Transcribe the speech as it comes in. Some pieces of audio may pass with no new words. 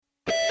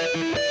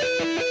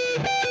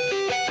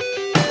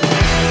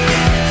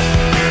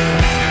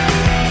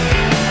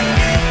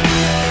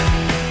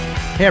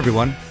Hey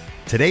everyone,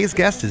 today's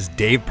guest is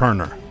Dave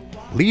Pirner,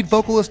 lead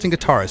vocalist and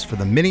guitarist for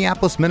the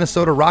Minneapolis,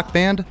 Minnesota rock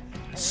band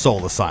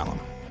Asylum.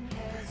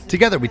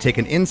 Together we take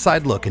an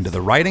inside look into the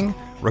writing,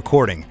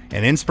 recording,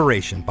 and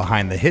inspiration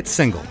behind the hit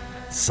single,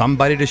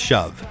 Somebody to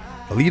Shove,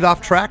 the lead-off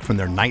track from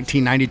their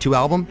 1992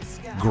 album,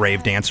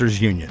 Grave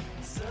Dancers Union.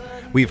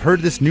 We've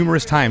heard this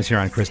numerous times here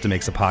on Krista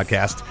Makes a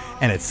Podcast,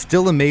 and it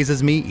still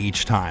amazes me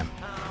each time.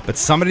 But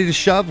Somebody to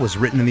Shove was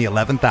written in the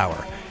 11th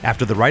hour,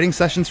 after the writing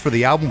sessions for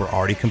the album were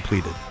already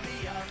completed.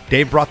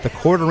 Dave brought the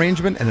chord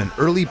arrangement and an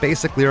early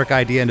basic lyric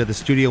idea into the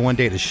studio one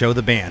day to show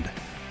the band.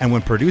 And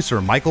when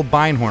producer Michael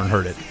Beinhorn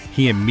heard it,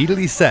 he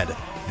immediately said,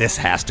 "This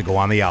has to go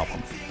on the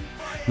album."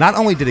 Not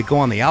only did it go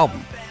on the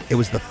album, it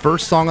was the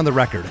first song on the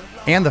record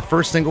and the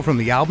first single from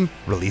the album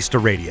released to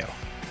radio.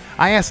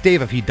 I asked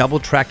Dave if he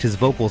double-tracked his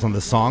vocals on the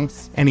song,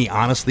 and he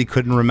honestly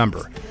couldn't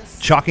remember,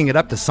 chalking it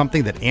up to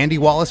something that Andy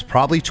Wallace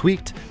probably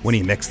tweaked when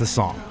he mixed the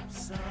song.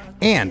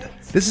 And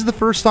this is the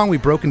first song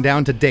we've broken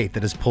down to date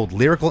that has pulled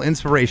lyrical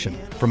inspiration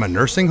from a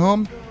nursing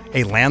home,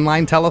 a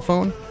landline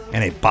telephone,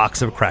 and a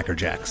box of Cracker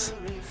Jacks.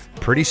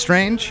 Pretty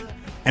strange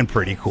and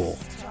pretty cool.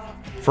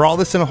 For all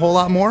this and a whole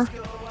lot more,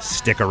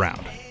 stick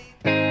around.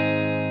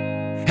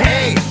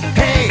 Hey,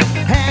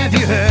 have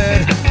you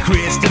heard?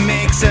 Krista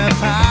makes a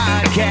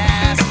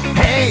podcast.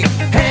 Hey,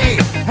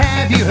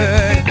 have you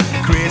heard?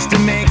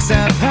 Krista makes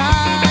a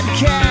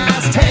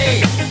podcast.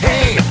 Hey,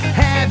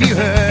 have you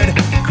heard?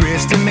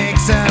 Krista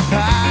makes a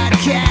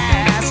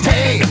podcast.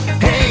 Hey,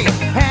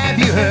 have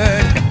you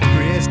heard?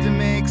 Krista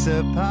makes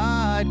a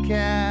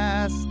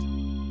podcast.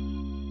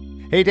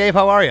 Hey Dave,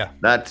 how are you?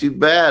 Not too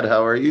bad.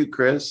 How are you,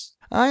 Chris?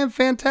 I am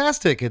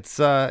fantastic. It's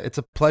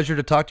a pleasure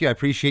to talk to you. I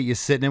appreciate you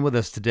sitting in with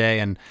us today.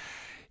 And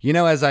you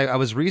know, as I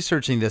was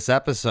researching this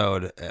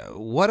episode,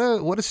 what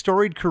a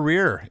storied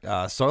career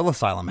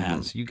Asylum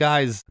has. You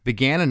guys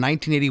began in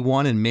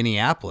 1981 in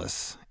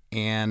Minneapolis.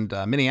 And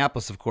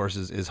Minneapolis, of course,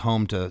 is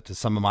home to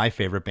some of my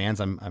favorite bands.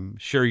 I'm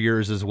sure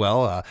yours as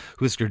well.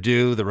 Husker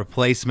Du, The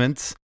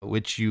Replacements,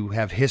 which you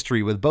have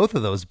history with both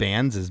of those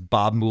bands, as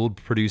Bob Mould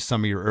produced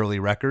some of your early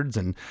records.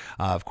 And,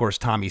 of course,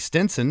 Tommy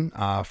Stinson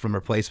from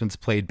Replacements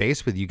played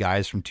bass with you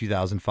guys from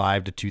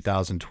 2005 to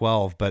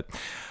 2012. But,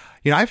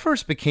 you know, I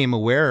first became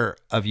aware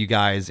of you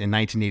guys in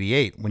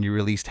 1988 when you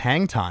released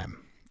Hang Time.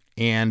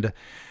 And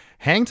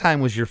Hang Time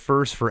was your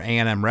first for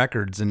A&M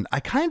Records. And I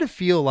kind of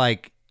feel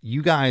like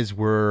you guys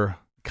were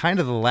kind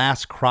of the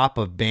last crop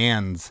of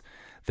bands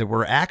that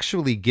were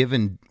actually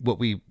given what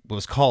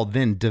was called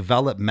then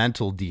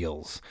developmental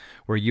deals,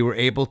 where you were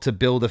able to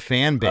build a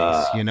fan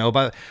base. You know,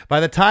 by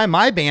the time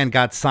my band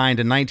got signed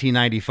in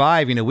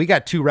 1995, you know, we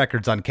got 2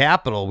 records on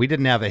Capitol. We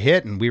didn't have a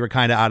hit, and we were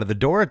kind of out of the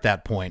door at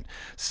that point.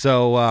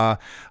 So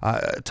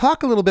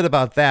talk a little bit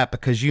about that,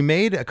 because you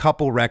made a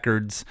couple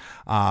records,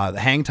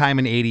 Hang Time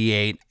in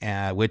 '88,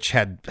 which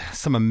had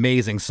some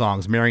amazing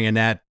songs,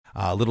 Marionette,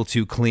 a Little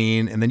Too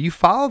Clean. And then you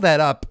followed that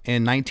up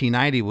in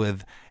 1990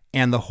 with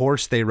And the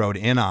Horse They Rode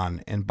In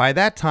On. And by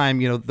that time,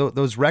 you know,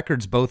 those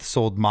records both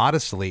sold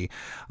modestly.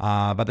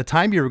 By the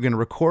time you were going to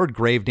record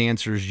Grave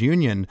Dancers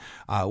Union,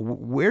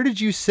 where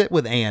did you sit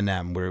with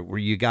A&M? Were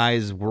you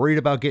guys worried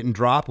about getting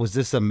dropped? Was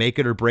this a make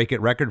it or break it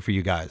record for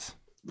you guys?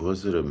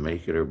 Was it a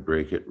make it or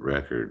break it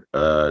record?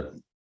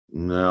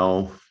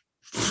 No.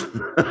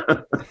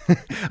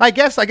 I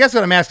guess what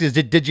I'm asking is,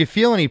 did you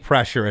feel any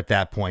pressure at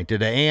that point?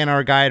 Did an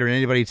A&R guide or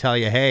anybody tell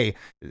you, hey,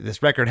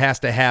 this record has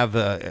to have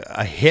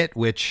a hit,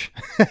 which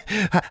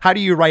how do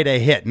you write a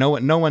hit? No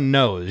one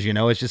knows, you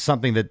know, it's just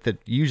something that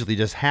usually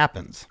just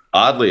happens.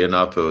 Oddly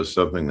enough, it was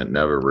something that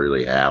never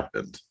really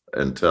happened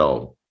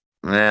until,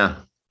 I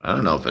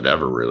don't know if it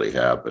ever really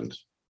happened.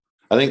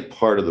 I think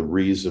part of the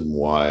reason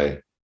why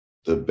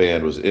the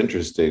band was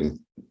interesting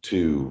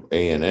to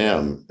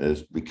A&M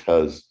is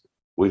because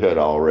we had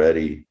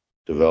already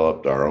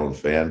developed our own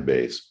fan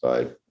base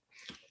by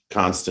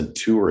constant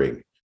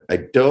touring. I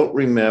don't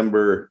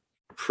remember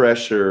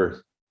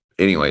pressure.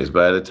 Anyways,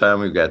 by the time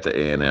we got to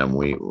A&M,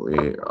 we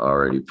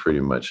already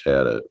pretty much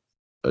had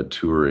a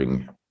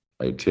touring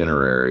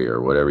itinerary,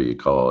 or whatever you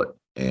call it.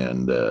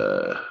 And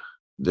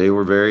they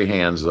were very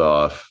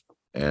hands-off.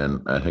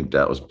 And I think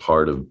that was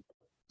part of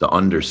the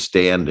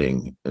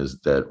understanding, is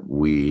that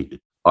we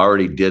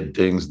already did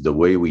things the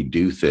way we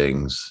do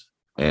things,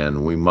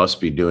 and we must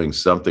be doing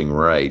something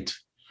right.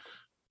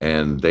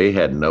 And they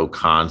had no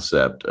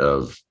concept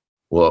of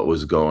what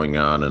was going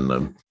on in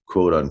the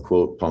quote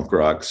unquote punk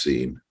rock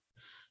scene.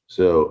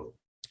 So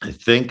I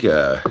think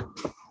that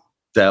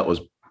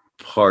was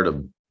part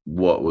of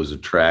what was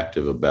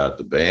attractive about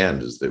the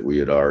band, is that we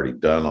had already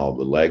done all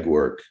the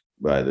legwork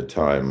by the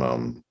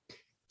time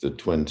the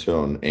twin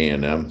tone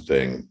A&M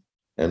thing.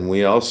 And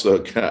we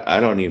also, I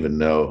don't even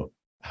know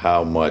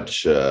how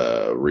much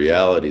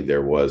reality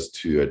there was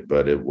to it,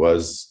 but it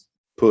was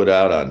put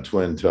out on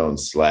Twin Tone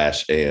 /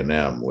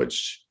 A&M,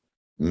 which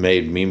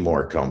made me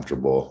more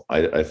comfortable.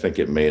 I think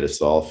it made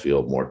us all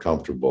feel more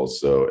comfortable.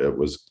 So it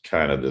was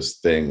kind of this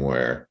thing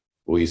where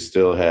we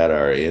still had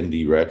our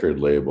indie record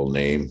label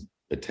name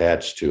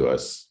attached to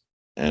us,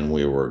 and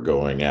we were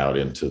going out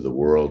into the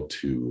world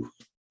to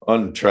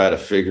on to try to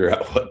figure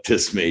out what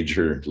this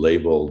major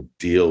label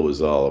deal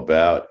was all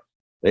about.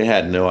 They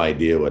had no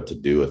idea what to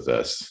do with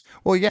us.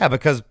 Well, yeah,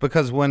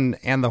 because when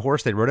And the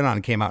Horse They Rode In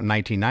On came out in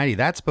 1990,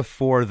 that's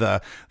before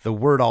the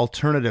word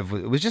alternative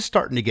was just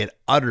starting to get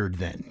uttered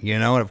then, you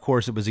know. And of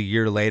course, it was a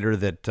year later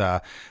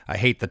that I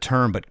hate the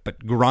term, but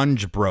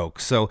grunge broke.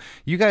 So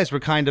you guys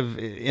were kind of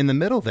in the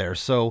middle there.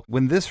 So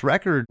when this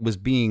record was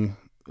being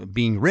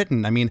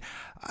written, I mean,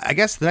 I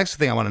guess the next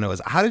thing I want to know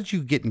is how did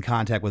you get in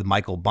contact with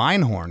Michael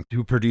Beinhorn,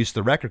 who produced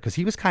the record? Because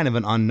he was kind of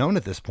an unknown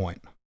at this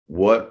point.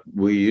 What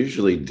we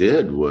usually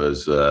did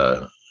was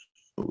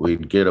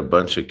we'd get a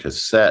bunch of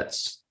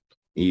cassettes.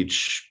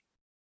 Each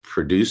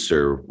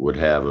producer would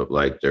have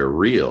like their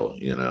reel,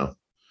 you know.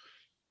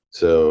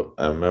 So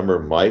I remember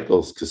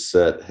Michael's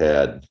cassette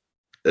had,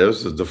 it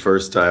was the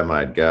first time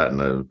I'd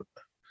gotten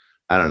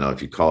I don't know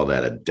if you call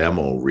that a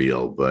demo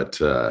reel,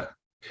 but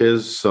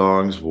his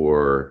songs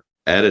were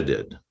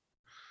edited.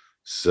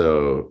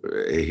 So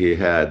he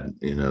had,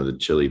 you know, the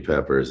Chili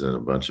Peppers and a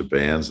bunch of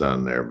bands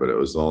on there, but it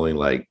was only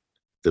like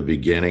the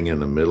beginning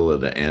and the middle of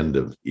the end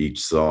of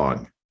each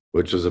song,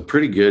 which was a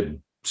pretty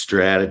good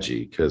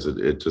strategy because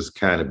it just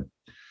kind of,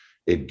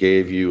 it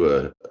gave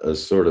you a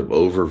sort of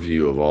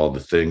overview of all the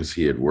things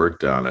he had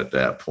worked on at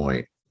that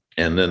point.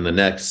 And then the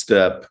next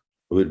step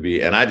would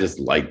be, and I just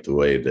liked the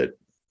way that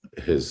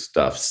his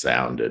stuff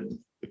sounded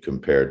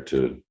compared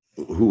to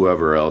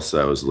whoever else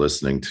I was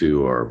listening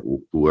to or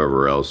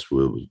whoever else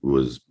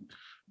was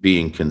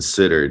being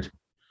considered.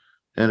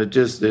 And it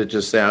just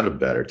sounded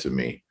better to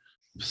me.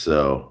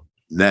 So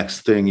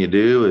next thing you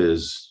do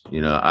is,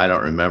 you know, I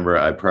don't remember.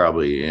 I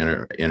probably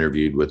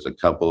interviewed with a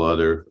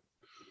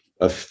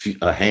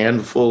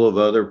handful of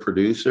other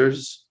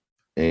producers,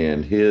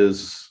 and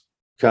his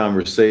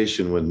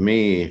conversation with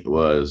me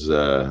was,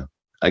 I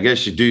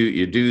guess you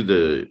do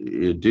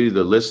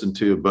the listen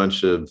to a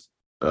bunch of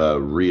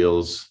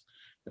reels,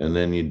 and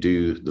then you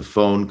do the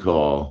phone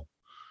call,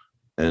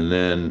 and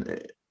then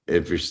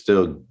if you're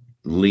still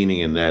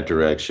leaning in that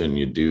direction,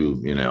 you do,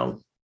 you know,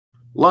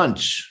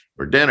 lunch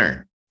or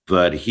dinner.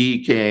 But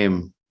he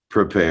came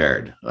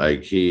prepared.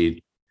 Like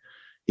he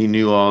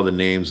knew all the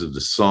names of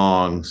the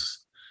songs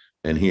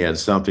and he had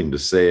something to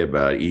say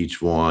about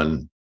each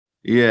one.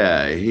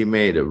 Yeah, he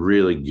made a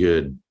really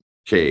good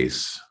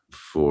case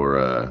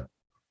for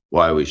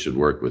why we should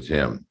work with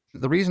him.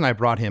 The reason I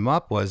brought him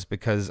up was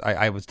because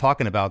I was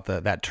talking about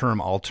that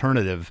term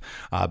alternative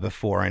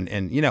before,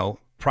 and you know,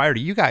 prior to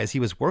you guys, he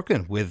was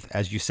working with,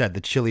 as you said,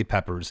 the Chili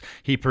Peppers.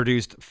 He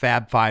produced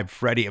Fab Five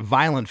Freddy,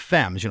 Violent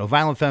Femmes. You know,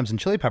 Violent Femmes and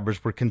Chili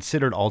Peppers were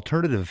considered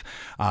alternative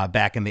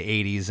back in the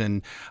 80s.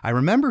 And I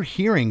remember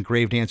hearing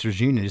Grave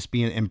Dancers Union just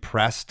being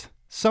impressed,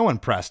 so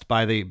impressed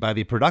by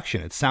the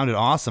production. It sounded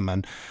awesome.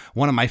 And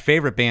one of my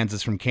favorite bands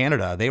is from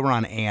Canada. They were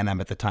on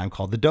A&M at the time,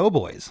 called the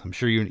Doughboys. I'm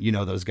sure you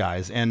know those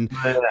guys. And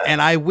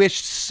I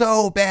wished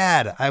so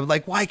bad. I was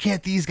like, why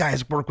can't these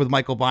guys work with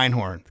Michael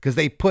Beinhorn? Because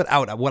they put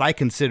out what I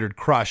considered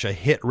Crush, a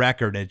hit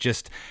record. It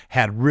just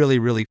had really,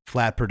 really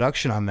flat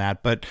production on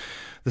that. But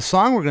the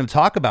song we're going to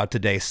talk about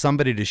today,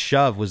 Somebody to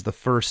Shove, was the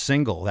first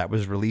single that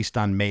was released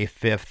on May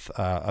 5th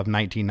of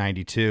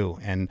 1992.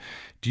 And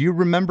do you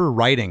remember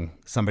writing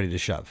Somebody to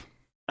Shove?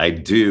 I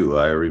do.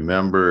 I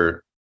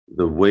remember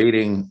the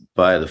waiting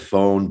by the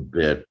phone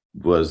bit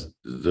was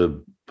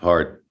the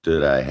part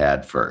that I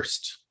had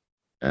first.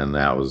 And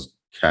that was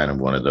kind of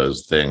one of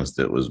those things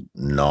that was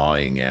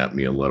gnawing at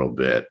me a little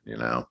bit, you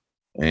know.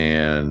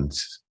 And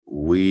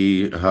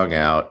we hung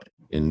out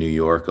in New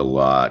York a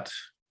lot,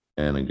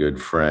 and a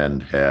good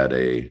friend had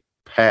a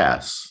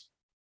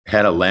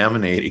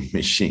laminating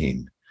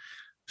machine.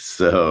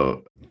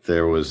 So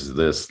there was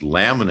this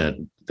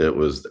laminate that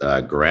was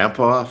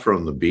Grandpa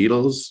from the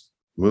Beatles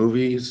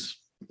movies.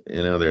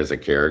 You know, there's a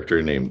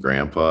character named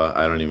Grandpa.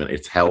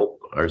 It's Help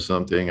or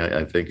something.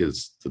 I think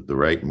is the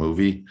right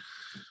movie.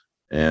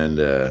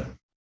 And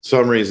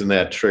some reason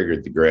that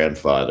triggered the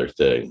grandfather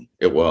thing.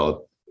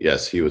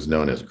 Yes, he was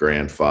known as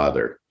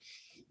Grandfather.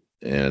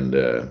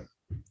 And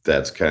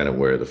that's kind of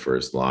where the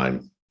first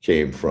line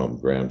came from,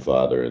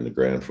 grandfather and the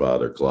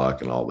grandfather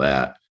clock and all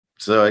that.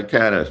 So I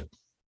kind of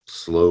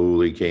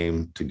slowly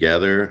came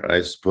together,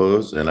 I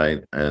suppose. And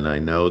I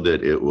know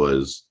that it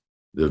was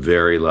the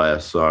very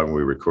last song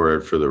we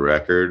recorded for the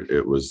record.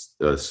 It was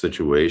a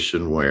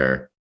situation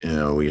where, you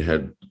know, we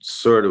had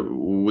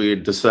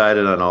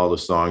decided on all the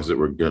songs that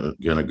were going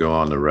to go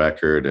on the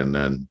record. And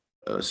then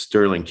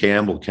Sterling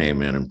Campbell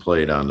came in and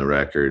played on the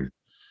record.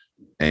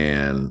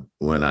 And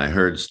when I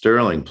heard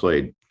Sterling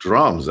play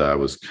drums, I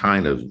was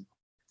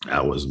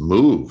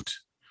moved.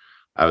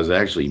 I was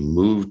actually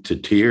moved to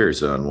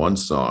tears on one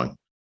song.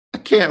 I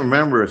can't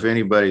remember if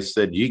anybody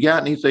said, "You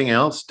got anything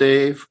else,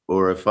 Dave?"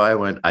 Or if I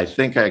went, "I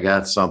think I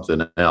got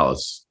something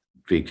else,"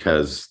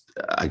 because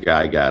I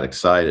got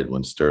excited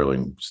when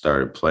Sterling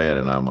started playing,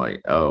 and I'm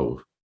like,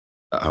 oh,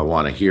 I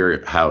want to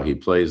hear how he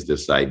plays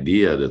this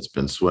idea that's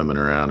been swimming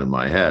around in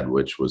my head,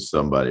 which was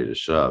Somebody to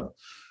Shove.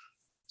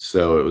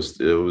 So it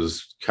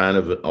was kind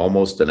of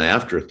almost an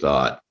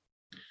afterthought.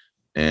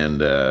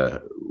 And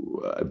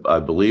I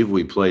believe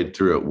we played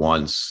through it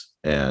once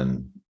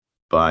and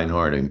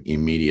Beinhorn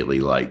immediately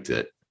liked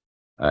it.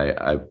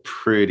 I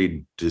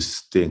pretty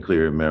distinctly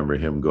remember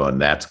him going,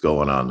 "That's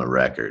going on the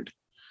record,"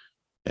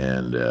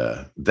 and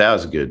that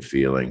was a good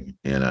feeling,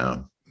 you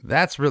know.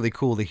 That's really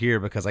cool to hear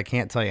because I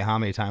can't tell you how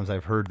many times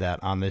I've heard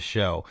that on this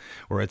show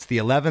where it's the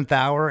 11th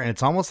hour and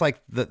it's almost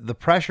like the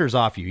pressure's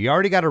off you. You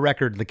already got a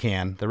record in the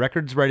can, the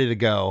record's ready to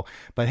go,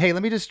 but hey,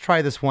 let me just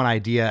try this one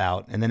idea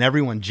out. And then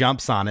everyone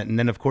jumps on it. And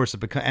then, of course,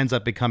 it ends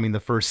up becoming the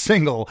first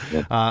single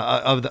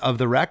of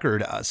the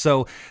record.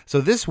 So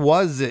this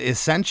was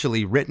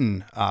essentially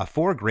written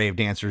for Grave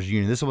Dancers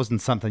Union. This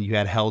wasn't something you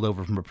had held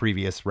over from a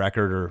previous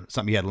record or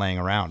something you had laying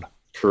around.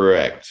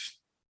 Correct.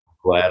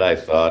 Glad I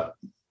thought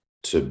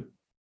to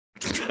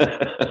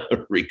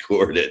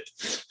record it.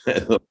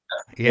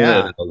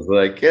 Yeah. I was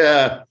like,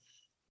 yeah,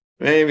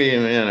 maybe, I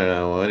don't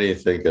know. What do you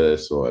think of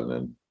this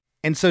one?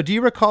 And so do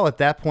you recall at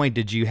that point,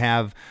 did you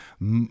have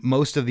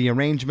most of the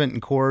arrangement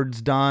and chords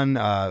done?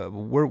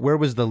 Where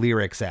was the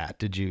lyrics at?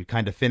 Did you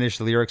kind of finish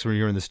the lyrics when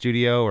you were in the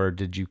studio, or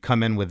did you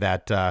come in with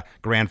that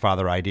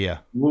grandfather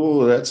idea?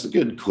 Oh, that's a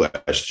good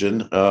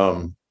question.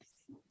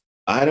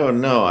 I don't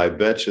know. I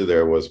bet you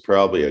there was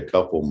probably a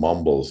couple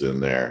mumbles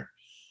in there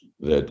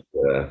that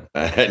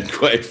I hadn't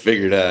quite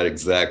figured out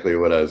exactly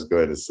what I was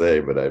going to say,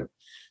 but I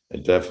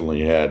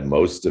definitely had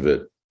most of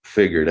it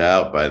figured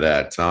out by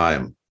that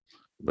time.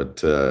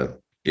 But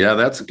yeah,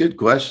 that's a good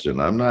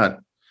question. I'm not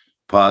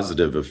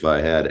positive if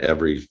I had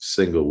every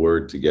single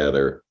word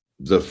together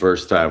the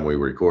first time we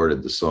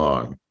recorded the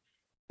song.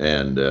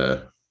 And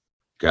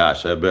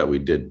gosh, I bet we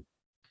did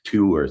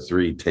 2 or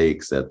 3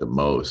 takes at the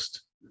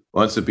most.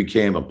 Once it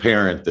became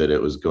apparent that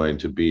it was going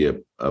to be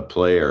a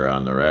player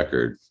on the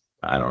record,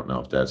 I don't know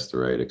if that's the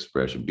right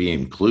expression, be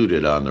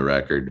included on the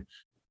record.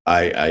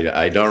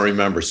 I don't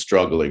remember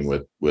struggling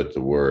with the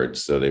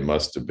words, so they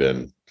must have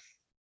been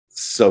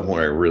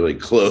somewhere really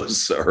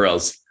close, or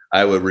else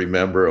I would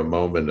remember a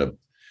moment of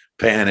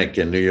panic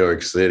in New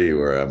York City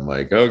where I'm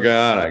like, oh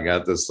God, I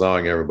got this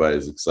song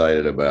everybody's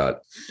excited about,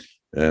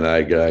 and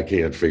I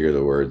can't figure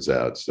the words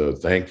out. So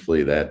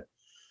thankfully that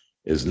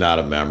is not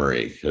a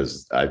memory,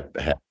 because I've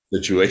had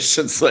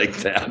situations like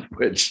that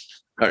which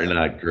are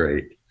not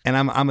great. And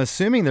I'm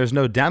assuming there's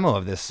no demo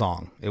of this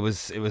song. It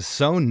was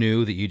so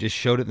new that you just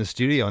showed it in the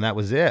studio and that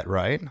was it,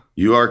 right?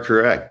 You are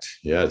correct.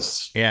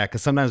 Yes. Yeah,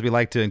 because sometimes we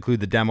like to include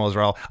the demos,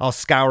 or I'll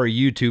scour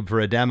YouTube for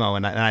a demo,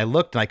 and I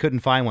looked and I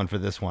couldn't find one for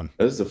this one.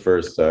 This is the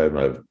first time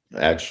I've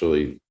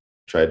actually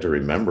tried to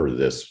remember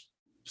this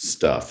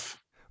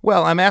stuff.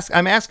 Well, I'm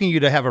asking you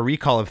to have a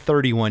recall of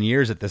 31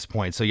 years at this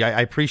point, so yeah,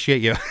 I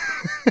appreciate you.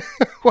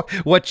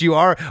 What you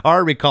are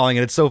recalling,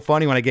 and it's so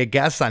funny when I get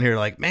guests on here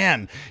like,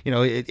 man,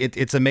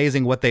 it's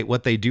amazing what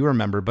they do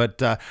remember.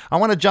 But I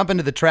want to jump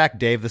into the track,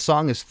 Dave. The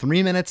song is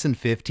 3 minutes and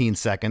 15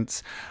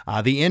 seconds.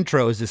 The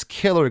intro is this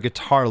killer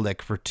guitar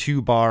lick for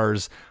 2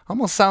 bars.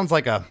 Almost sounds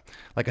like a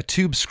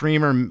tube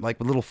screamer, like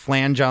a little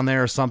flange on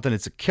there or something.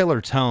 It's a killer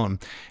tone.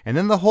 And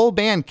then the whole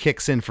band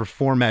kicks in for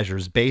 4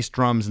 measures, bass,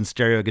 drums, and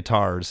stereo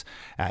guitars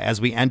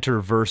as we enter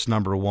verse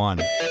number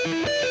 1.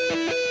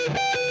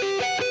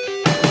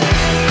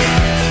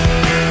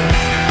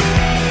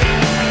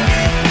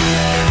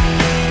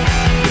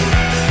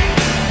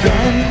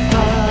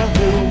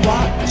 Grandfather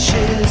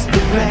watches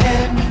the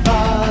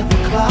grandfather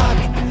clock,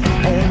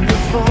 and the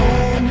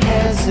phone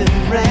hasn't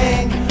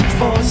rang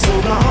for so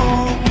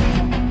long,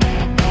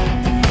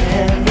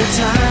 and the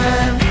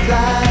time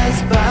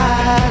flies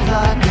by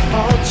like a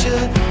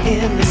vulture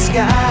in the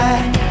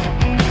sky.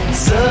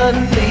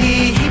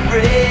 Suddenly he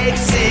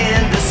breaks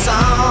into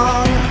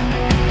song.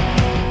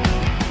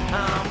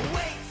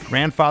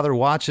 Grandfather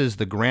watches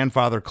the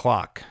grandfather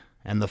clock,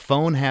 and the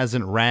phone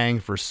hasn't rang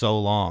for so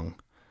long.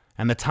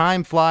 And the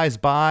time flies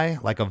by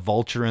like a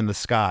vulture in the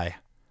sky.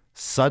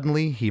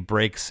 Suddenly, he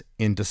breaks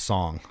into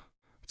song.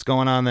 What's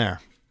going on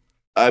there?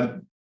 I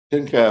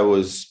think I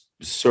was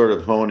sort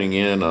of honing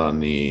in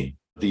on the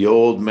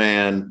old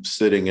man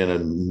sitting in a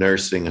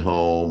nursing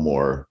home,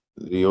 or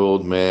the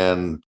old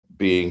man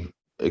being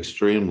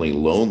extremely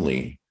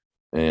lonely,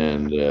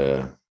 and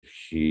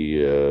he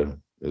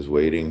is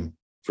waiting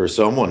for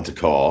someone to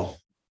call.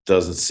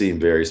 Doesn't seem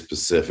very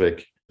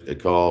specific. A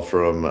call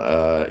from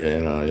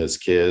his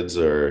kids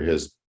or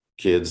his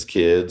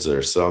kids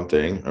or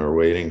something, or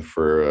waiting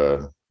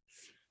for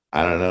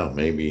I don't know,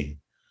 maybe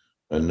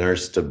a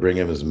nurse to bring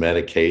him his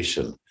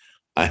medication.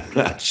 I'm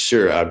not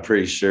sure. I'm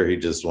pretty sure he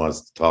just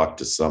wants to talk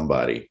to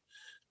somebody.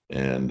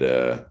 And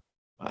I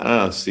don't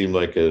know, it seemed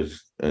like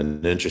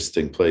an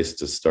interesting place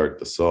to start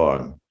the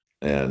song.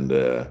 And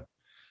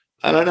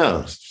I don't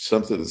know,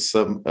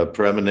 a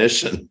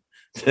premonition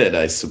that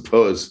I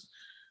suppose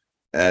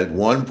at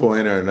one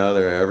point or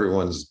another,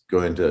 everyone's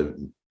going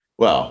to,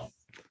 well,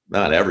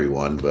 not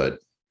everyone, but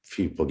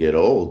people get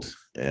old.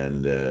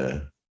 And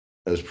it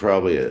was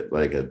probably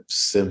like a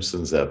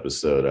Simpsons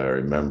episode. I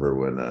remember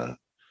when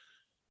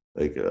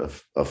like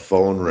a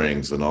phone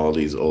rings and all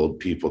these old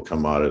people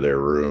come out of their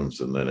rooms,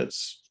 and then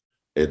it's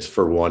it's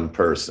for one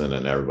person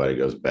and everybody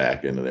goes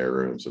back into their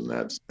rooms and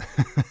that's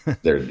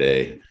their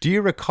day. Do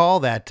you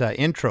recall that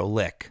intro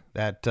lick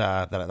that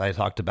I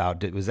talked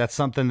about? Was that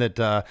something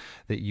that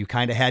you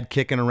kind of had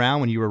kicking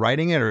around when you were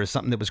writing it, or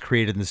something that was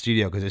created in the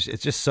studio? Because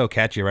it's just so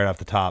catchy right off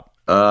the top.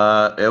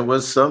 It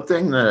was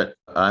something that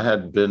I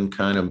had been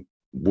kind of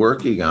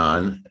working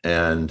on,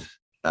 and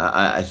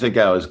I think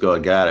I was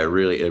going, God, it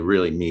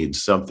really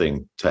needs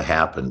something to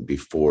happen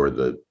before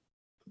the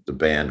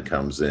band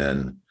comes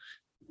in.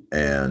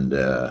 And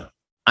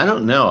I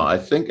don't know. I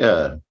think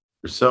for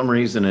some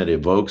reason it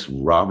evokes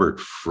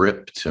Robert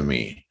Fripp to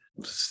me.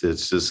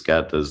 It's just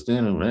got this,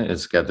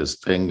 it's got this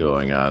thing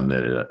going on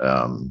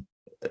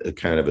that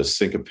kind of a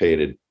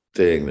syncopated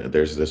thing.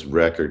 There's this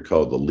record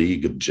called The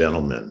League of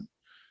Gentlemen,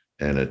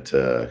 and it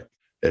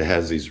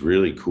has these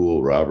really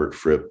cool Robert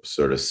Fripp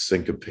sort of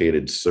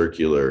syncopated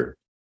circular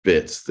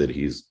bits that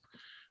he's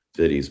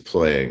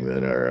playing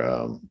that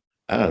are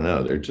I don't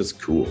know, they're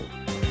just cool.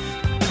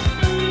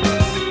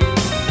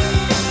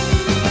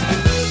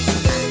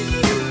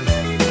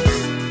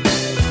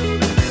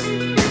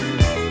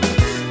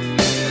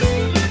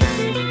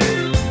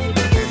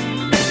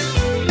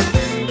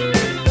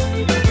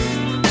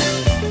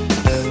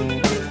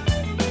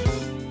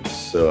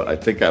 So I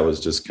think I was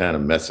just kind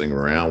of messing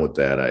around with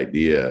that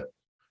idea.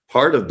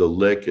 Part of the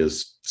lick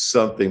is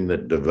something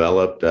that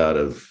developed out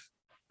of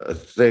a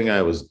thing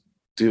I was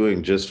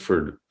doing just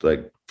for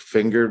like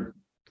finger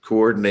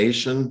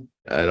coordination.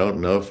 I don't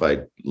know if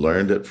I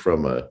learned it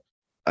from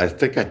I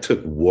think I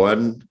took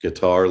one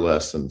guitar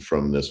lesson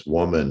from this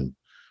woman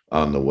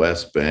on the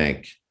West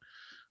Bank,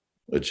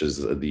 which is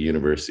the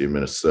University of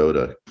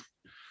Minnesota.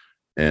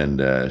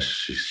 And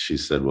she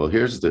said, well,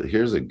 here's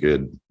a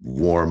good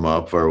warm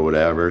up or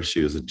whatever.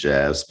 She was a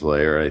jazz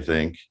player, I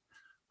think.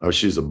 Oh,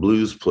 she's a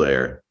blues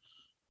player.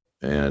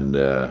 And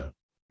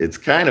it's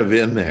kind of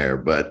in there,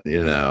 but,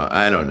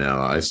 I don't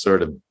know. I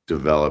sort of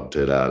developed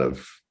it out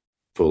of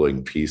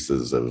pulling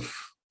pieces of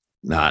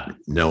not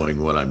knowing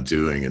what I'm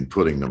doing and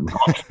putting them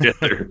all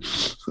together.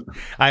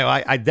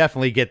 I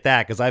definitely get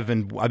that, because I've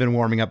been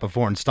warming up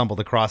before and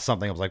stumbled across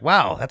something. I was like,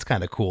 wow, that's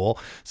kind of cool.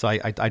 So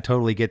I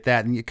totally get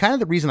that. And kind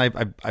of the reason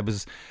I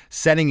was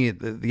setting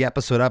the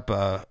episode up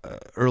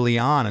early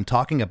on and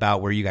talking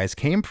about where you guys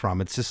came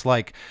from, it's just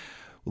like,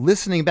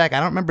 listening back, I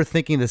don't remember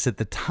thinking this at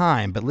the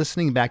time, but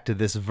listening back to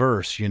this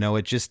verse,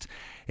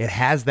 it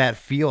has that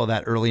feel,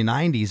 that early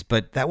 90s,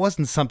 but that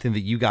wasn't something that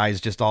you guys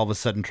just all of a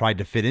sudden tried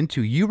to fit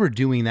into. You were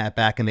doing that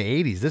back in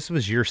the 80s. This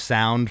was your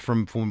sound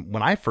from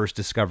when I first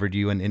discovered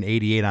you in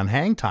 88 on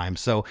Hang Time.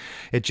 So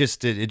it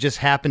just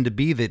happened to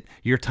be that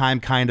your time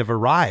kind of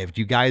arrived.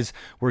 You guys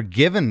were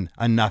given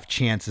enough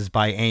chances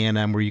by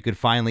A&M where you could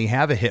finally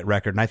have a hit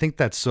record, and I think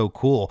that's so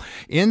cool.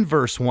 In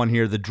verse 1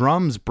 here, the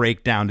drums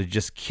break down to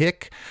just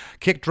kick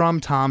drum,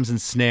 toms, and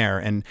snare.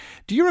 And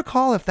do you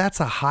recall if that's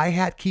a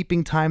hi-hat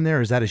keeping time there,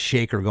 or is that a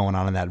shaker going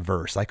on in that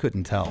verse? I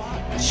couldn't tell.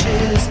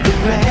 Watches the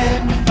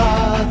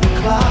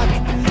grandfather clock,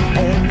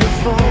 and the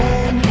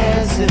phone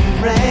hasn't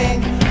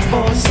rang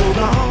for so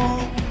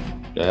long.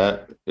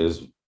 That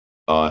is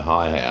a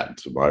hi-hat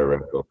to my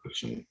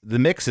recollection. The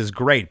mix is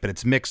great, but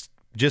it's mixed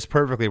just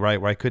perfectly right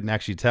where I couldn't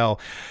actually tell.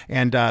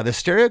 And the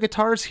stereo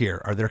guitars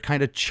here they're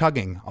kind of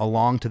chugging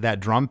along to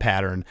that drum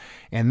pattern.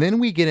 And then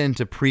we get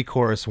into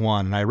pre-chorus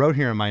 1. And I wrote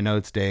here in my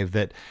notes, Dave,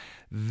 that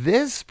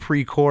this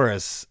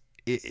pre-chorus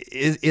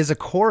is a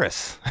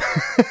chorus.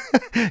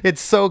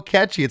 It's so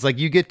catchy. It's like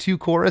you get 2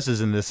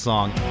 choruses in this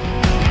song.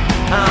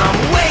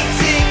 I'm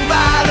waiting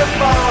by the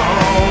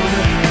phone,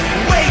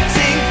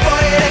 waiting for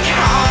you to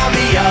call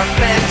me up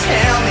and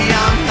tell me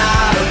I'm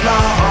not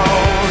alone.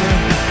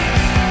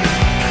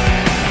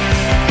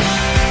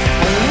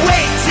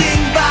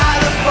 Waiting by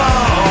the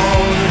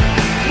phone,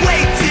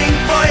 waiting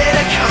for you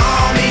to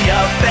call me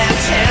up and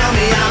tell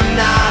me I'm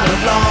not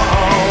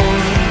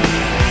alone.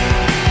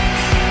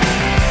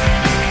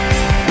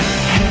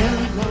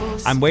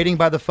 I'm waiting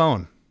by the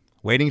phone,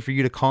 waiting for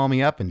you to call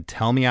me up and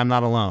tell me I'm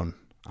not alone.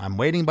 I'm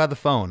waiting by the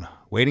phone,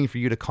 waiting for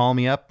you to call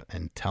me up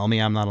and tell me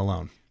I'm not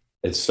alone.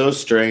 It's so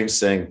strange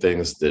saying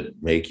things that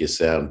make you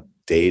sound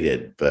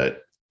dated,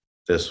 but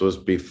this was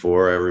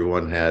before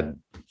everyone had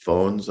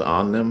phones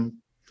on them.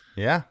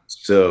 Yeah.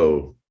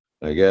 So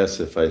I guess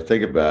if I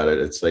think about it,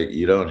 it's like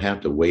you don't have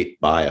to wait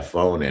by a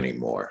phone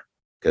anymore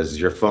because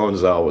your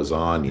phone's always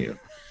on you.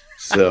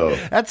 So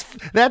that's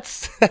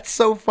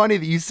so funny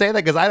that you say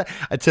that, because I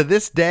to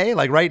this day,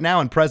 like right now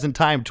in present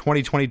time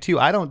 2022,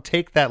 I don't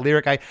take that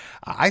lyric.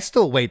 I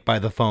still wait by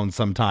the phone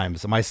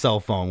sometimes, my cell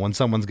phone, when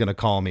someone's going to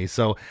call me.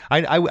 So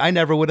I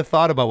never would have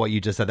thought about what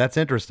you just said. That's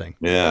interesting.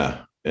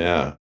 Yeah.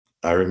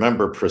 I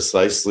remember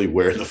precisely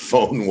where the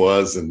phone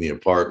was in the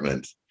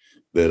apartment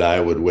that I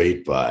would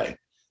wait by.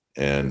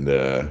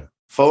 And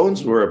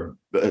phones were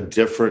a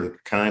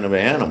different kind of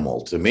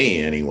animal to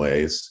me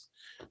anyways.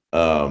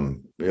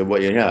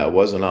 It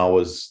wasn't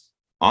always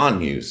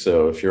on you.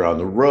 So if you're on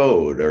the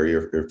road or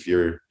if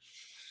you're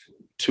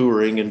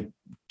touring in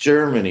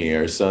Germany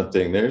or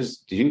something,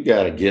 you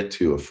got to get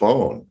to a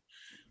phone.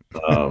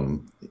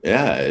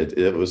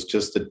 It was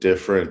just a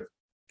different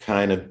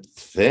kind of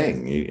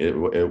thing.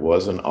 It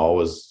wasn't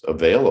always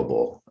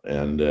available.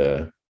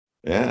 And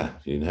yeah,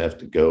 you'd have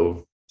to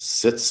go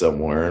sit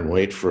somewhere and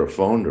wait for a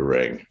phone to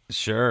ring.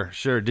 Sure,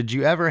 sure. Did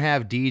you ever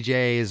have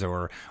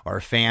DJs or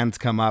fans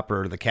come up,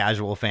 or the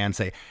casual fans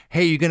say,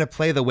 "Hey, you're going to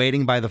play the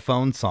Waiting by the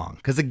Phone song?"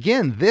 Because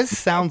again, this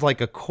sounds like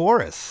a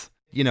chorus.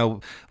 You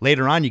know,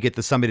 later on you get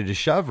the Somebody to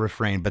Shove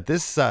refrain, but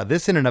this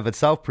in and of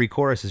itself,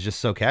 pre-chorus, is just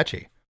so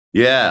catchy.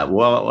 Yeah,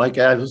 well, like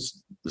I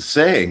was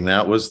saying,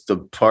 that was the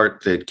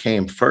part that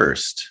came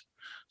first.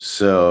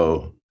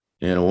 So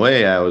in a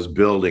way, I was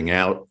building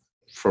out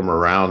from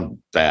around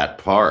that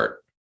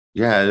part.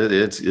 Yeah, it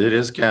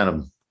is kind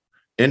of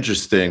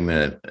interesting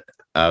that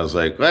I was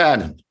like,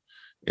 well,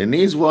 it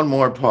needs one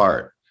more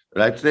part.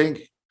 But I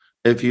think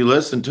if you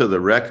listen to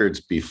the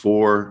records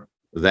before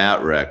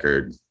that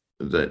record,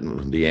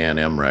 the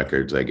A&M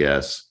records, I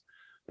guess,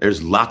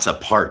 there's lots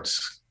of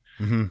parts.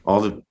 Mm-hmm.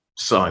 All the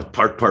songs,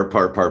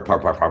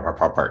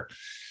 part.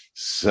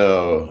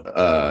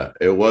 So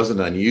it wasn't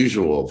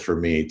unusual for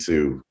me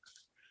to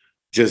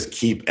just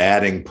keep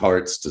adding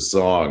parts to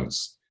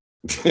songs.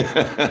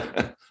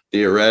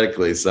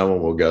 Theoretically,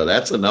 someone will go,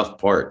 "That's enough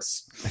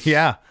parts."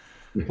 Yeah.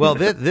 Well,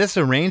 this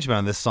arrangement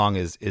on this song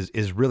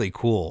is really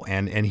cool,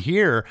 and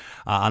here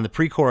on the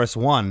pre-chorus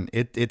one,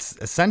 it's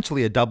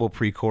essentially a double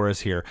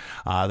pre-chorus here.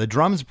 The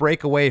drums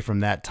break away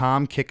from that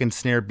tom, kick, and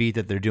snare beat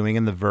that they're doing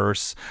in the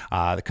verse.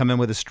 They come in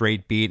with a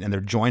straight beat, and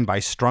they're joined by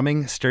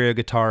strumming, stereo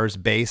guitars,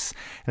 bass,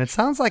 and it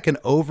sounds like an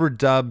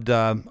overdubbed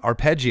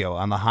arpeggio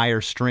on the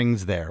higher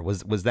strings. There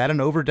was that an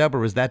overdub, or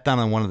was that done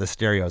on one of the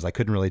stereos? I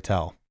couldn't really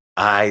tell.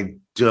 I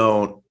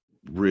don't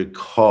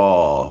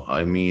recall.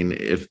 I mean,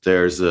 if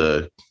there's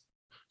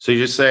so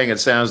you're saying it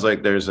sounds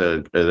like there's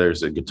a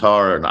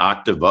guitar an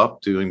octave up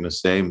doing the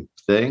same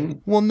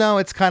thing? Well, no,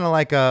 it's kind of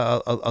like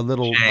a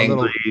little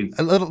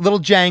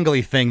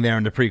jangly thing there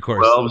in the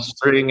pre-chorus. 12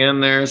 string in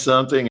there or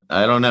something.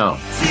 I don't know.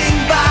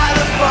 Sitting by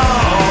the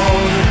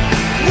phone,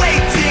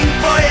 waiting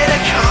for you to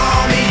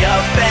call me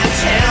up and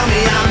tell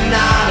me I'm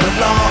not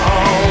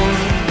alone.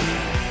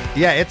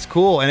 Yeah, it's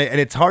cool, and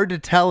it's hard to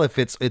tell if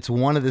it's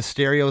one of the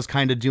stereos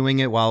kind of doing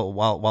it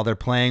while they're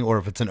playing, or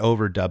if it's an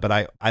overdub. But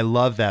I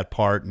love that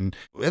part. And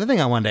the other thing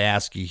I wanted to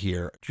ask you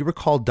here: do you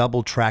recall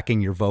double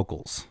tracking your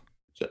vocals?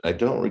 I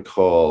don't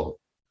recall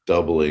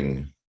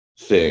doubling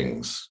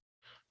things.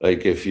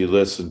 Like if you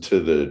listen to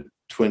the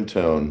twin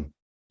tone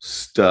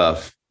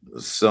stuff,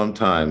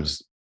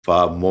 sometimes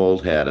Bob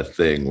Mould had a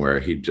thing where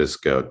he'd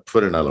just go,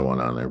 "Put another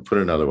one on there, put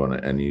another one,"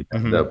 and you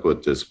end up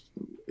with this,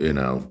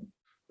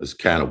 this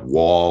kind of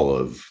wall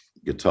of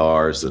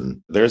guitars.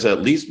 And there's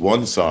at least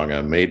one song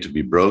on Made to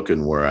Be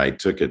Broken where I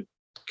took it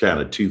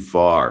kind of too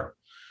far,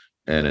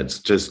 and it's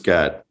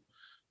got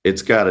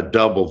a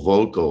double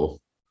vocal.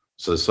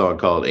 So a song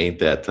called Ain't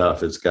That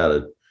Tough. It's got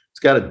a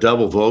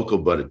double vocal,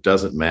 but it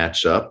doesn't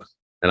match up.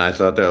 And I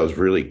thought that was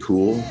really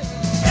cool. And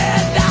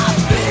I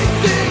think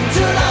things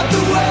turned out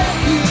the way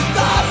you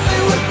thought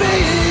they would be.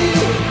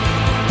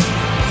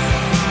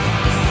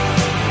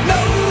 No,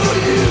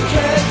 you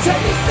can't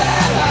take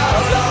that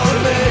out on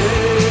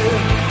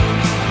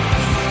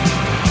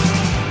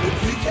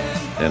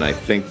me. And I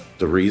think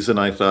the reason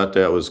I thought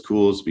that was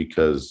cool is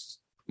because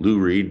Lou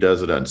Reed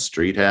does it on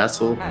Street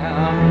Hassle.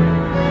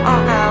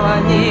 How I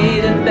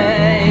need it,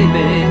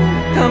 baby.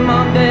 Come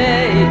on,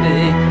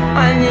 baby.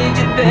 I need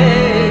you,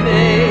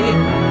 baby.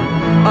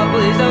 Oh,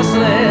 please don't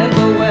slip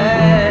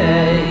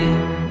away.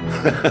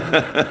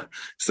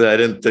 So I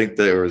didn't think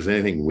there was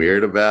anything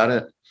weird about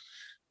it.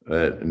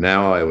 But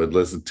now I would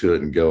listen to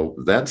it and go,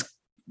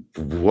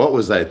 what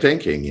was I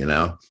thinking,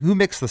 Who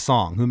mixed the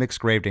song? Who mixed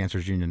Grave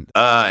Dancers Union?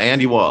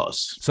 Andy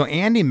Wallace. So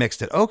Andy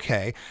mixed it.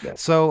 Okay. Yeah.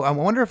 So I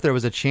wonder if there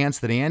was a chance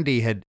that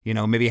Andy had,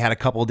 maybe had a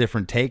couple of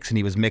different takes and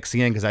he was mixing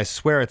in, because I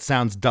swear it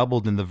sounds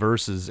doubled in the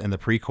verses and the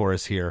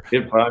pre-chorus here.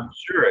 I'm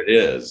sure it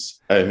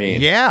is. I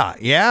mean, yeah.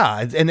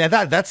 And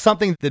that's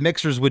something the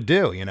mixers would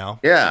do,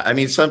 Yeah. I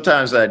mean,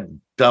 sometimes I'd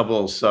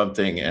double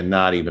something and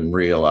not even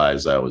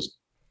realize I was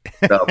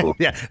double.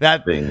 Yeah,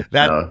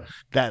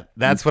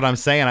 that's what I'm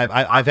saying.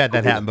 I've had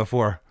that happen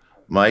before.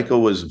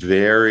 Michael was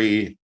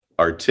very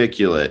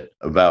articulate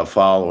about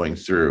following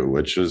through,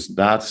 which was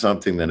not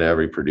something that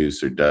every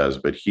producer does.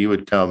 But he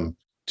would come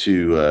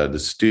to the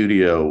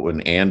studio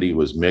when Andy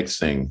was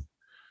mixing,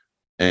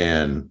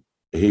 and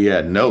he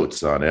had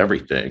notes on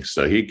everything.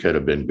 So he could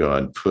have been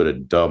going, put a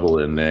double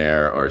in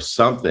there or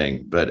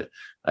something. But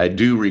I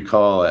do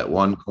recall at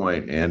one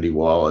point, Andy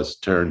Wallace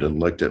turned and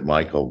looked at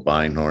Michael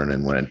Beinhorn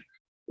and went,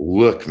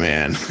 "Look,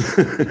 man,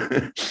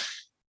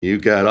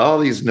 you've got all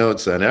these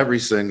notes on every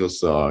single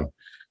song.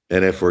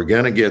 And if we're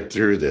going to get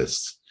through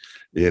this,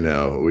 we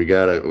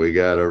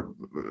gotta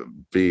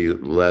be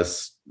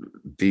less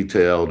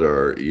detailed,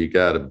 or you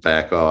got to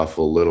back off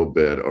a little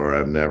bit, or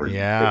I'm never going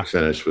to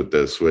finish with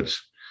this,"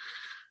 which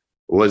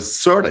was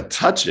sort of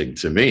touching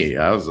to me.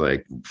 I was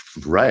like,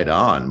 right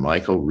on.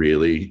 Michael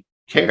really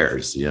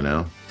cares, Runaway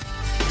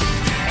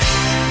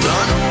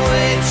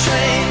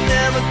train,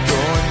 never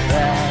going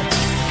back.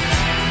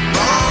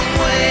 Wrong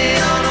way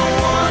on a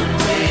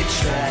one-way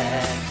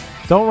track.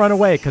 Don't run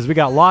away, because we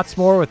got lots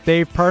more with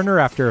Dave Pirner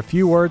after a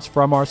few words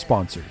from our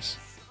sponsors.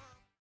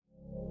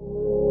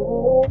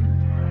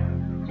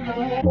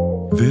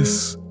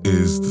 This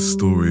is the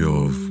story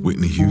of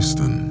Whitney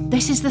Houston,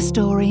 This is the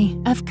story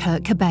of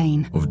Kurt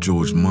Cobain. of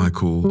George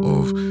Michael,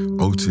 of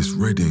Otis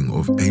Redding,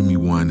 of Amy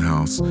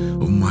Winehouse,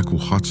 of Michael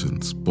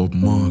Hutchence, Bob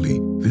Marley.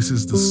 This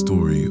is the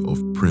story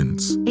of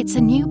Prince, It's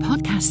a new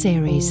podcast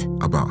series.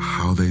 about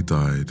how they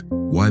died,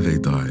 why they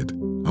died,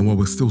 and why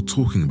we're still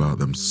talking about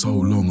them so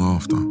long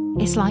after.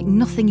 It's like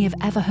nothing you've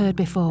ever heard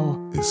before.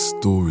 It's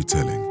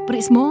storytelling. But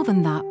it's more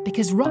than that,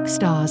 because rock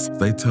stars,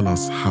 They tell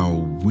us how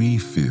we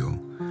feel.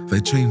 They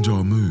change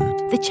our mood,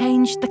 they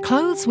change the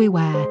clothes we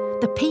wear,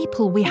 the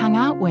people we hang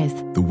out with.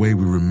 the way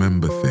we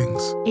remember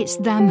things. It's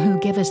them who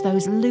give us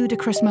those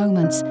ludicrous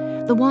moments,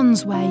 the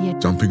ones where you...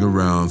 Jumping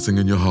around,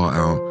 singing your heart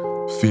out,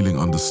 feeling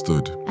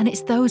understood. And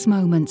it's those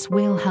moments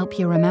we'll help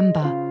you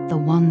remember, the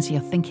ones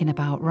you're thinking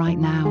about right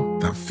now.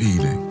 That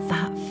feeling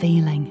That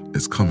feeling.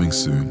 is coming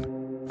soon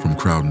from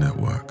Crowd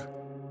Network.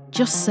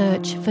 Just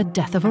search for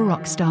Death of a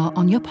Rock Star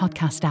on your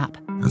podcast app.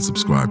 And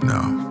subscribe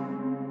now.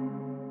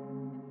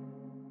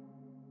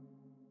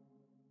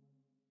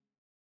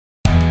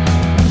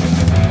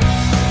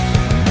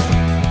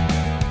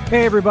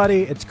 Hey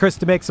everybody, it's Chris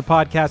to Makes a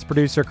Podcast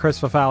producer, Chris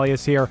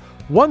Fafalius here,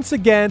 once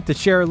again to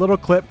share a little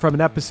clip from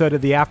an episode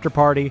of The After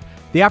Party.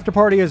 The After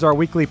Party is our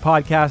weekly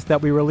podcast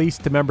that we release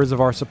to members of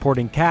our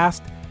supporting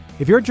cast.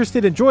 If you're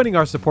interested in joining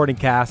our supporting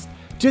cast,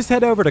 just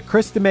head over to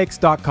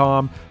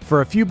christomakes.com. For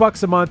a few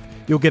bucks a month,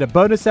 you'll get a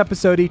bonus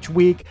episode each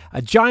week,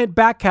 a giant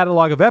back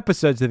catalog of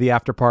episodes of The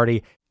After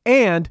Party,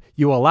 and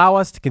you allow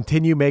us to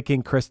continue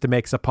making Chris to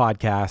Makes a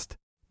Podcast.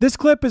 This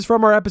clip is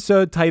from our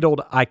episode titled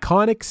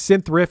Iconic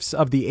Synth Riffs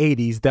of the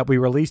 80s that we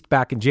released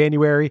back in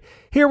January.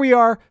 Here we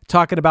are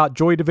talking about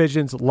Joy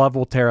Division's Love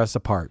Will Tear Us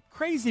Apart.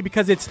 Crazy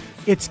because it's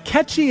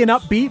catchy and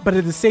upbeat, but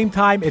at the same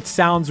time, it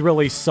sounds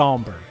really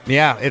somber.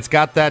 Yeah, it's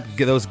got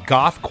those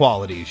goth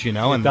qualities, you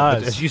know. It And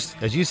does.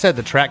 as you said,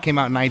 the track came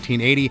out in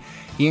 1980.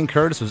 Ian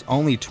Curtis was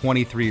only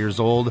 23 years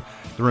old.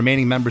 The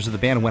remaining members of the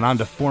band went on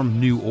to form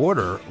New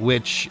Order,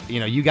 which, you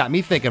know, you got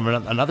me thinking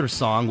of another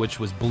song, which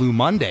was Blue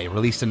Monday,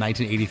 released in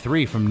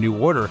 1983 from New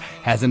Order,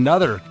 has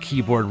another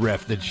keyboard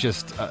riff that's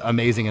just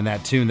amazing in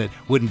that tune that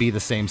wouldn't be the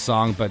same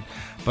song.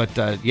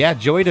 But yeah,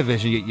 Joy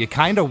Division, you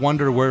kind of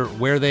wonder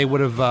where they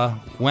would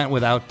have went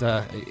without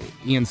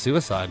Ian's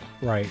suicide.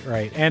 Right.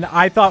 And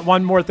I thought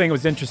one more thing that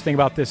was interesting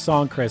about this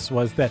song, Chris,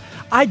 was that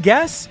I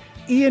guess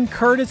Ian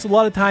Curtis a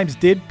lot of times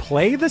did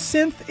play the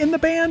synth in the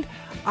band.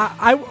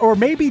 Or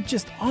maybe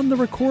just on the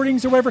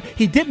recordings or whatever.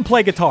 He didn't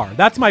play guitar.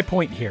 That's my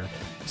point here.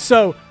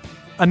 So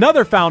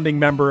another founding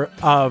member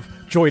of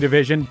Joy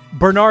Division,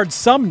 Bernard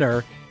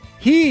Sumner,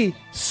 he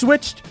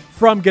switched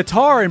from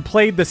guitar and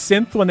played the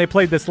synth when they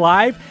played this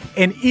live.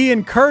 And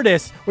Ian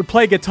Curtis would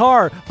play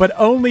guitar, but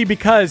only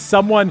because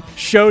someone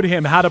showed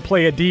him how to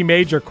play a D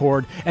major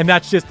chord. And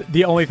that's just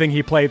the only thing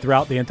he played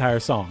throughout the entire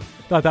song.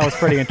 Thought that was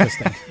pretty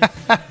interesting.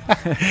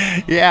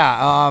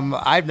 Yeah,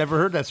 I've never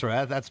heard that story.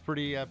 That's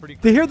pretty cool.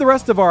 To hear the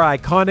rest of our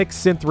iconic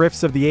synth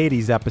riffs of the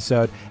 80s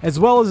episode, as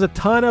well as a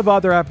ton of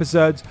other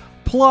episodes,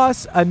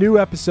 plus a new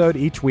episode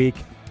each week,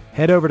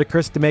 head over to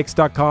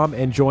christomakes.com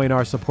and join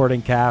our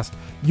supporting cast.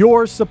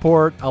 Your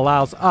support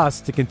allows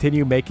us to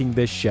continue making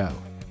this show.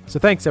 So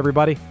thanks,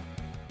 everybody.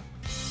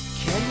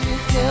 Can you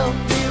help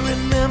me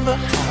remember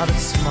how to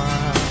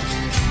smile?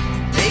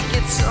 Make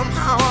it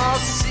somehow all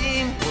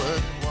seem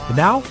worthwhile. And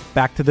now,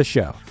 back to the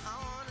show.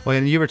 Well,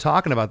 and you were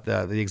talking about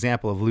the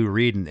example of Lou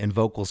Reed and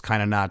vocals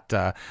kind of not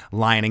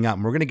lining up.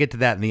 And we're going to get to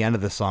that in the end of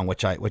the song,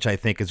 which I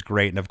think is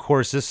great. And of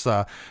course, this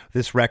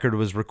record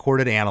was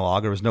recorded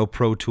analog. There was no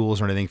Pro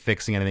Tools or anything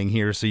fixing anything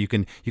here, so you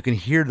can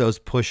hear those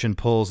push and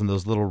pulls and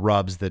those little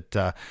rubs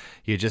that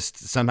you just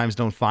sometimes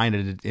don't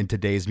find in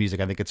today's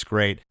music. I think it's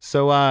great.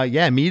 So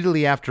yeah,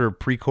 immediately after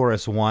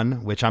pre-chorus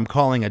 1, which I'm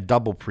calling a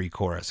double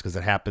pre-chorus because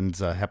it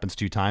happens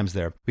 2 times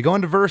there, we go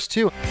into verse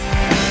 2.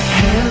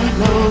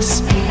 Hello,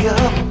 speak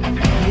up.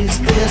 Is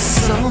there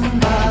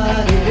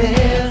somebody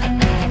there?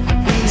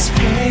 These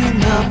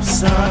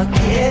hang-ups are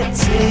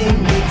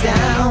getting me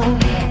down.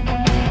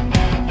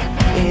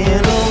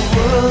 In a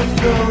world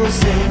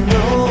frozen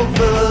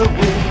over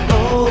with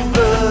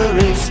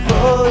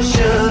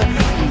overexposure,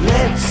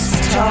 let's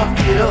talk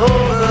it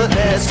over.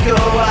 Let's go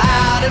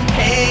out and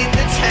paint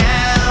the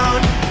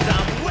town.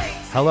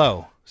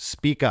 Hello,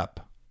 speak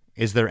up.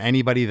 Is there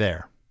anybody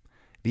there?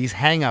 These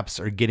hang-ups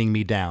are getting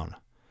me down.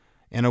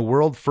 In a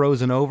world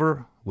frozen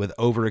over with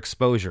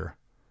overexposure,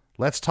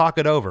 let's talk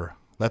it over.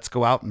 Let's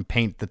go out and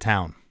paint the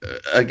town.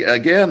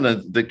 Again,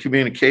 the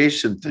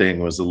communication thing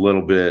was a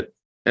little bit,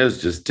 it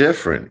was just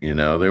different. You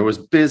know, there was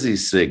busy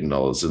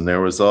signals and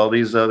there was all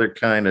these other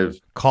kind of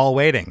Call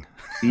waiting.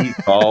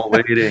 call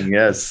waiting.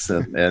 Yes.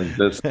 And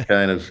just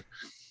kind of,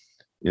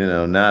 you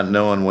know, not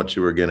knowing what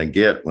you were going to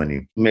get when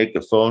you make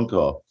the phone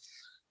call.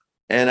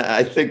 And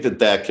I think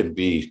that can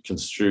be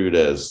construed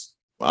as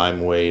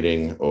I'm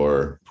waiting,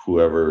 or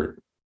whoever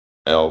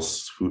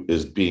else who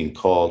is being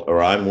called,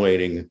 or I'm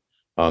waiting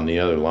on the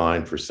other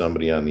line for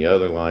somebody on the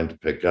other line to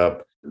pick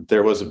up.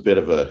 there was a bit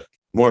of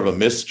more of a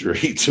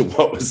mystery to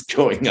what was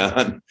going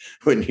on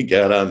when you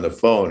got on the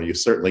phone. You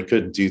certainly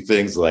couldn't do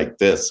things like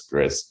this,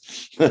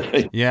 Chris.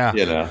 Yeah.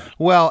 You know.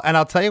 Well, and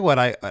I'll tell you what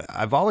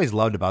I've always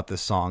loved about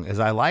this song is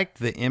I liked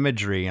the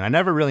imagery, and I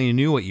never really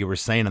knew what you were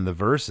saying in the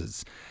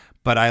verses.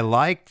 But I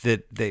liked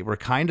that they were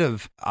kind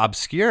of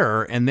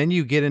obscure, and then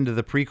you get into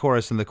the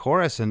pre-chorus and the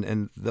chorus,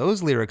 and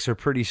those lyrics are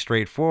pretty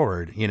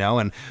straightforward, you know,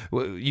 and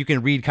you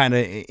can read kind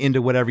of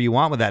into whatever you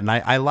want with that. And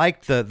I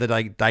liked the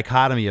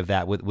dichotomy of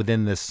that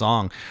within this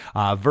song.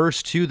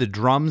 Verse 2, the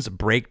drums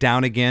break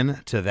down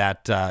again to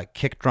that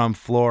kick drum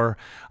floor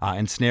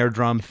and snare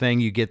drum thing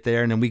you get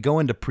there, and then we go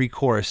into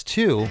pre-chorus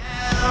 2.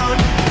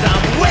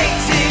 I'm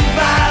waiting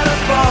by the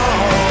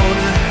phone,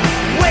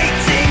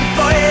 waiting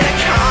for you to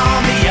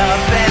call me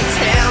up and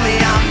tell me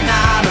I'm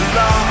not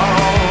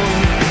alone.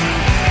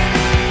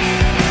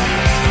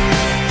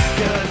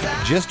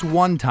 Just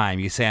one time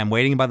you say, I'm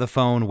waiting by the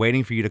phone,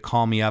 waiting for you to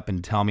call me up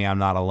and tell me I'm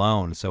not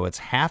alone. So it's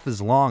half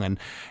as long.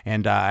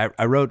 And I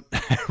wrote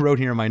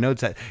here in my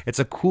notes that it's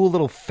a cool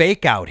little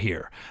fake out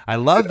here. I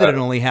love that it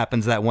only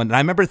happens that one. And I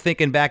remember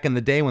thinking back in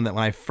the day when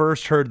I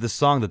first heard the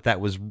song that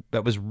was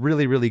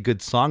really, really good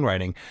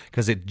songwriting,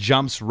 because it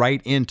jumps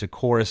right into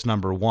chorus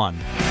number 1.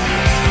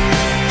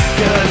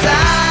 'Cause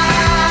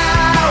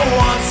I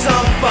want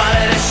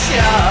somebody to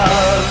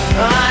shove.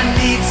 I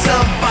need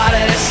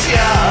somebody to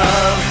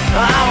shove.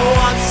 I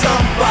want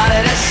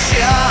somebody to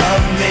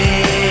shove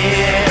me.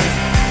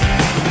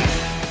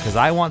 Because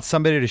I want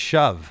somebody to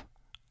shove.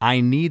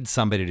 I need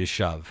somebody to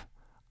shove.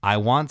 I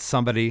want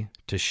somebody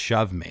to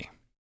shove me.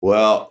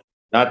 Well,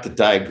 not to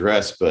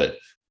digress, but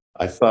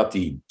I thought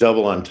the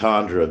double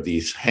entendre of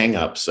these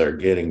hang-ups are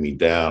getting me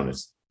down.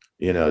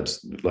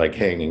 It's like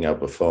hanging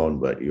up a phone,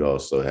 but you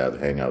also have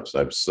hang-ups.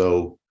 I'm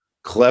so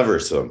clever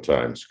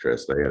sometimes,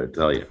 Chris, I got to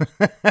tell you.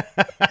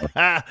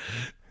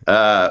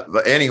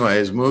 But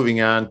anyways, moving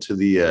on to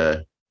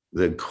the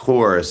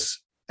chorus,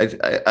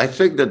 I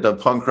think that the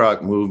punk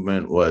rock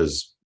movement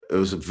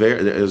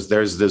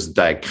there's this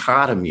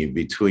dichotomy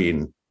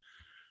between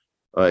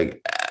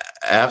like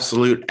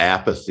absolute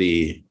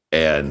apathy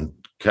and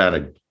kind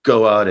of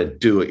go out and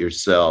do it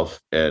yourself,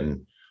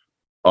 and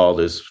all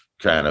this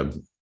kind of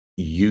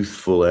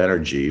youthful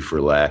energy,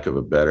 for lack of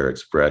a better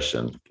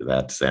expression.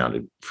 That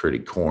sounded pretty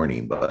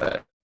corny,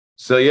 but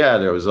so yeah,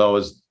 there was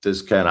always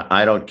this kind of,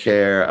 I don't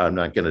care, I'm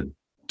not going to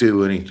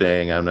do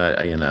anything, I'm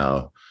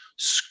not,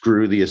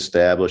 screw the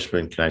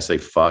establishment. Can I say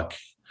fuck?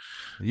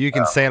 You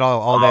can say it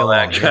all day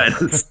long. That kind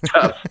of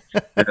stuff.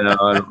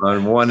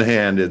 On one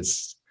hand,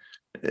 it's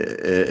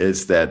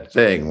that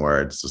thing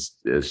where it's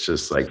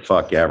just like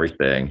fuck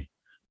everything,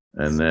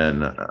 and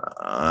then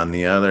on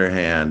the other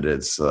hand,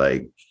 it's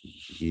like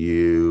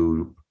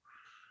you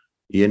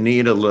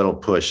need a little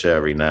push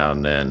every now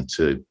and then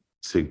to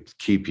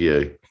keep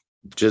you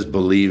just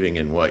believing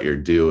in what you're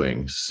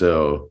doing.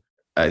 So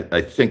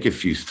I think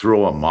if you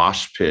throw a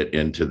mosh pit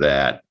into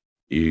that,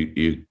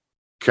 you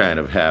kind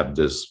of have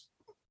this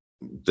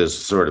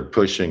sort of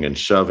pushing and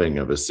shoving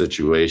of a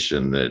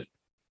situation that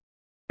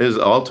is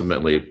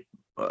ultimately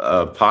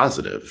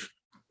positive.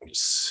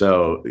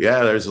 So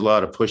yeah, there's a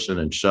lot of pushing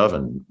and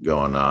shoving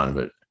going on,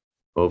 but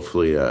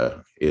hopefully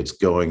it's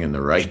going in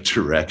the right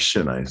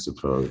direction, I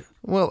suppose.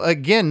 Well,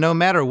 again, no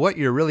matter what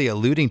you're really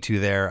alluding to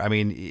there, I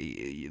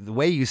mean, the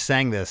way you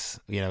sang this,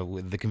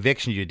 with the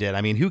conviction you did, I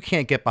mean, who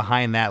can't get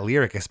behind that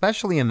lyric,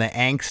 especially in the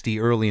angsty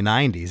early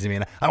 90s? I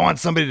mean, I want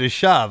somebody to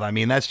shove. I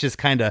mean, that's just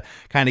kind of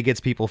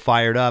gets people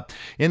fired up.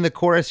 In the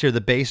chorus here,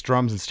 the bass,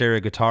 drums, and stereo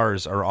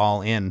guitars are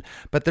all in,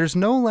 but there's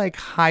no like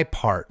high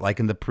part like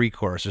in the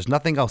pre-chorus. There's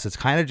nothing else. It's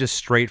kind of just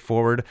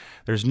straightforward.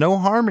 There's no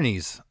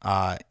harmonies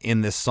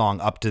in this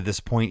song up to this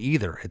point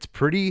either. It's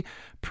pretty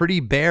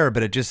bare,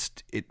 but it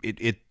just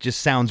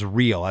sounds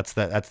real. That's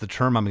the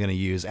term I'm going to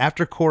use.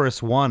 After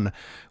chorus 1,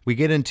 we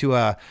get into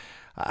I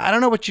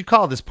don't know what you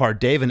call this part,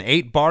 Dave, an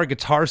 8-bar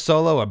guitar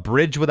solo, a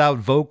bridge without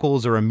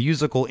vocals, or a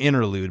musical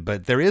interlude,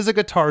 but there is a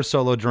guitar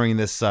solo during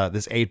this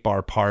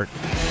 8-bar part.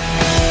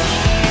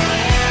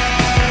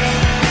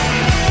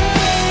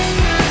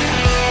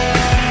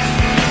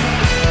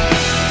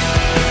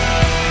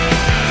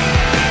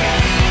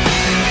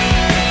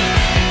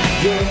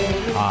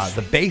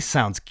 The bass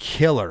sounds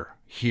killer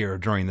here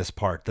during this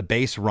part. The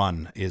bass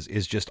run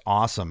is just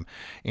awesome.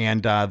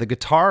 And the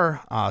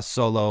guitar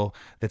solo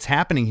that's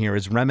happening here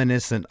is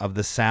reminiscent of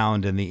the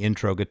sound in the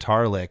intro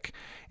guitar lick.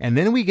 And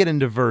then we get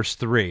into verse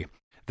 3.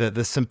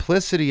 The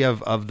simplicity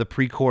of the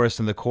pre-chorus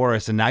and the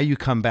chorus, and now you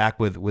come back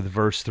with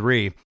verse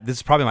 3. This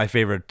is probably my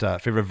favorite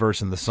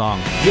verse in the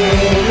song. You're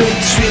a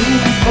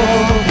true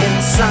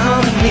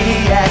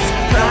insomniacs,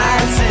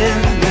 prize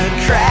in the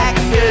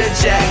cracker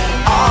jack.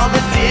 All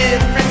the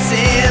difference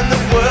in the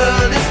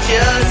world is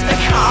just a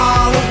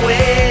call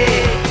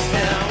away.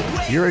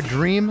 You're a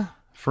dream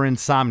for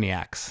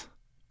insomniacs,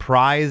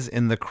 prize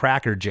in the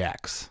cracker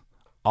jacks.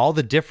 All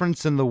the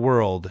difference in the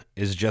world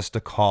is just a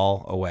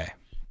call away.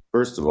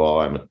 First of all,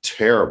 I'm a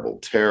terrible,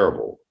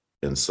 terrible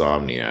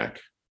insomniac.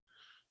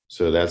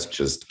 So that's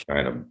just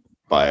kind of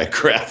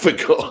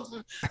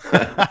biographical.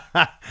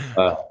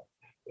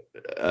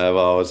 I've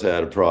always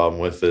had a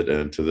problem with it,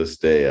 and to this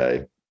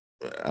day,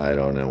 I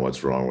don't know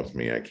what's wrong with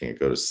me. I can't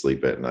go to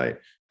sleep at night.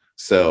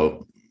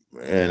 So,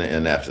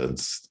 in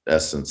essence,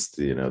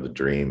 the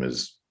dream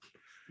is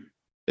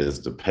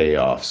to pay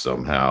off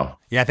somehow.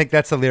 Yeah, I think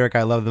that's the lyric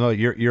I love the most.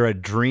 You're a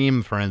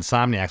dream for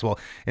insomniacs. Well,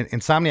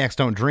 insomniacs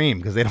don't dream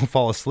because they don't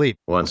fall asleep.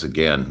 Once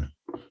again,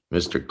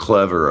 Mr.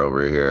 Clever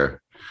over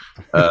here.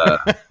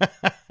 I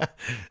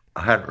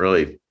hadn't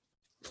really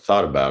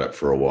thought about it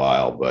for a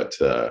while, but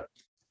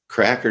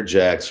Cracker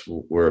Jacks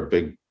were a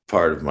big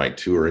part of my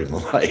touring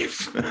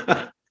life.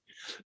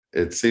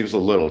 It seems a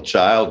little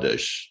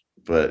childish,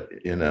 but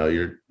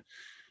you're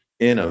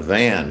in a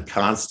van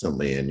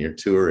constantly and you're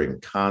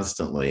touring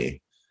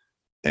constantly.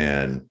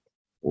 And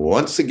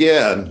once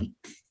again,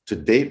 to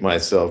date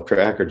myself,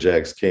 Cracker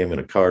Jacks came in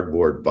a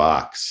cardboard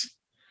box,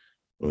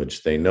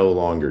 which they no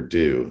longer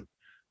do.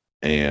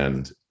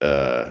 And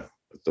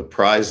the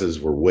prizes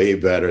were way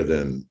better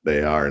than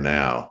they are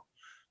now.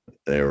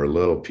 They were a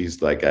little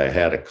piece, like I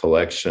had a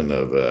collection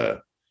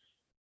of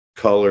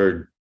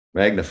colored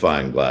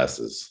magnifying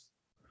glasses.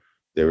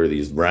 They were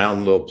these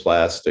round little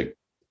plastic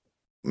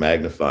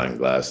magnifying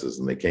glasses,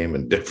 and they came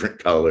in different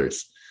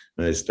colors,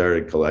 and I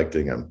started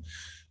collecting them.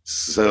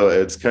 So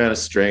it's kind of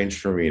strange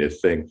for me to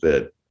think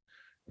that,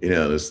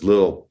 this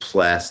little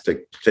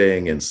plastic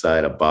thing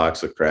inside a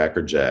box of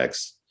Cracker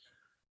Jacks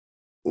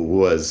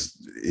was,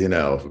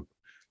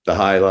 the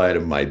highlight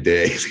of my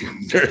day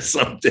or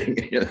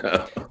something.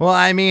 Well,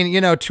 I mean,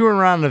 touring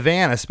around in a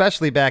van,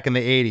 especially back in the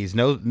 80s,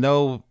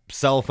 no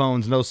cell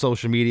phones, no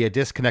social media,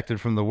 disconnected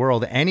from the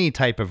world, any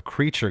type of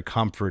creature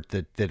comfort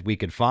that we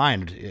could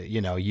find,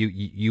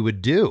 you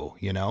would do,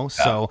 Yeah.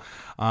 So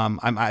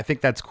I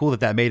think that's cool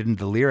that made it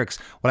into the lyrics.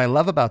 What I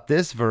love about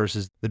this verse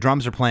is the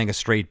drums are playing a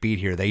straight beat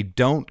here. They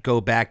don't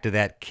go back to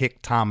that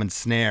kick, tom, and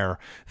snare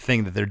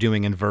thing that they're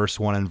doing in verse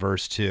 1 and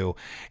verse 2.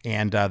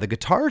 And the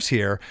guitars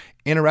here,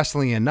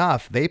 interestingly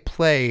enough, they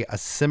play a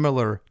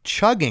similar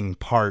chugging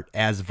part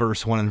as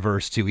verse 1 and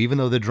verse 2, even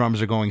though the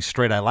drums are going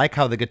straight. I like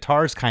how the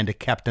guitars kind of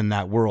kept in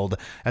that world.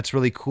 That's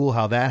really cool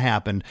how that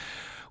happened.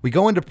 We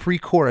go into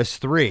pre-chorus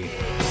 3.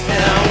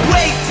 And I'm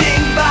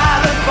waiting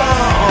by the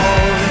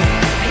phone,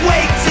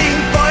 waiting for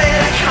you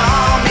to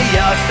call me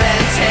up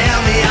and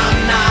tell me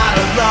I'm not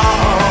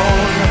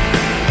alone.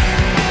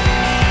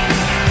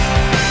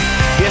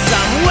 Yes,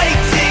 I'm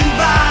waiting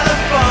by the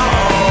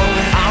phone,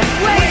 I'm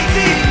waiting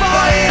for you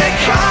to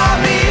call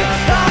me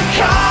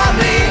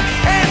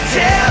and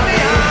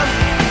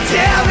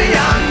tell me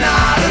I'm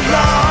not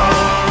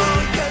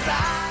alone.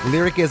 'Cause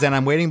Lyric is, and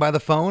I'm waiting by the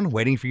phone,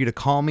 waiting for you to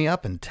call me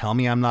up and tell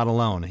me I'm not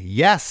alone.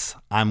 Yes,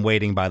 I'm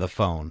waiting by the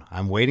phone.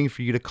 I'm waiting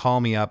for you to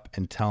call me up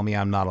and tell me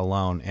I'm not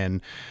alone.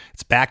 And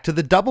it's back to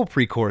the double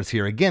pre-chorus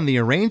here. Again, the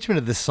arrangement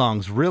of this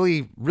song's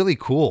really, really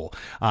cool.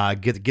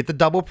 Get the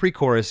double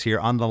pre-chorus here.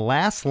 On the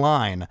last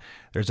line,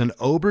 there's an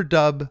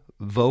overdub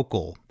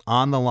vocal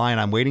on the line,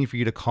 I'm waiting for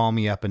you to call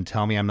me up and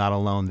tell me I'm not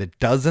alone, that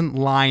doesn't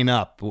line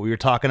up what we were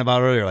talking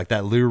about earlier, like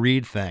that Lou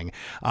Reed thing.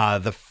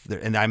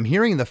 And I'm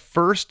hearing the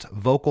first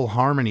vocal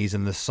harmonies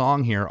in the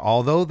song here,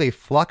 although they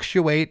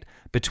fluctuate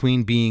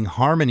between being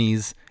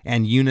harmonies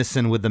and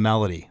unison with the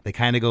melody. They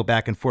kind of go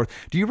back and forth.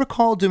 Do you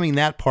recall doing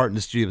that part in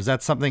the studio? Was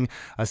that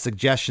a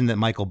suggestion that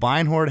Michael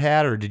Beinhard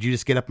had, or did you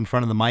just get up in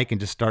front of the mic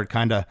and just start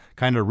kind of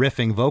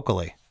riffing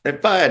vocally?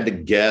 If I had to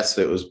guess,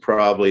 it was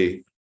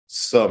probably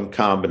some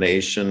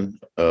combination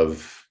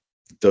of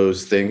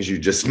those things you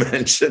just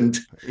mentioned.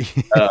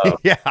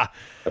 Yeah.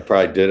 I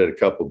probably did it a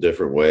couple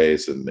different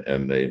ways, and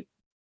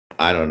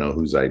I don't know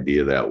whose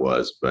idea that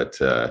was, but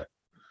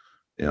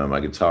my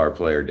guitar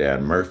player,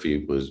 Dan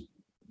Murphy, was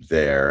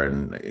there,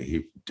 and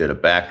he did a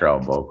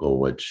background vocal,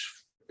 which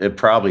it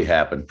probably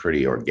happened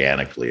pretty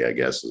organically, I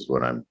guess, is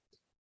what I'm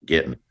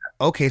getting.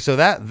 Okay, so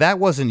that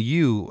wasn't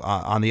you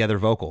on the other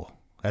vocal.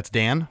 That's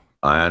Dan?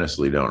 I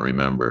honestly don't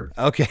remember.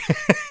 Okay.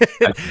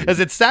 As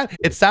it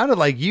sounded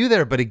like you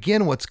there, but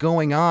again, what's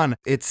going on,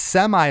 it's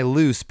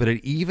semi-loose, but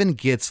it even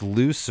gets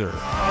looser.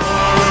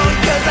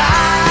 'Cause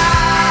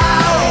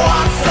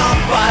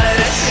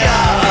I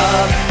want somebody to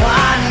shove.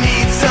 I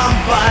need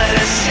somebody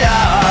to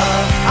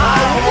shove.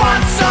 I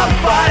want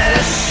somebody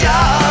to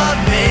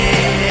shove me.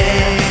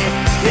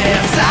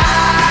 Yes, I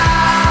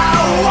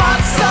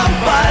want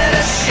somebody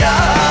to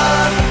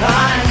shove.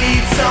 I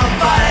need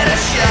somebody to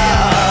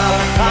shove.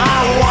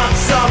 I want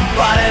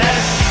somebody to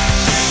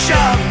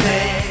shove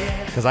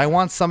me. Because I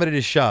want somebody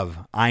to shove.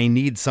 I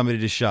need somebody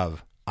to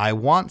shove. I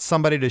want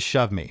somebody to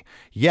shove me.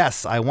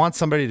 Yes, I want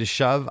somebody to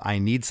shove. I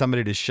need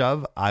somebody to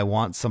shove. I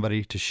want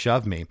somebody to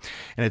shove me.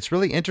 And it's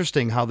really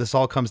interesting how this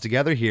all comes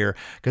together here,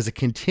 because it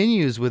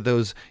continues with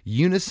those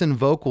unison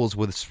vocals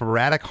with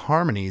sporadic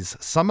harmonies,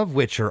 some of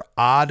which are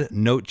odd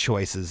note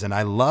choices. And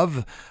I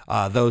love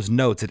those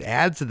notes. It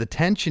adds to the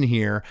tension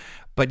here,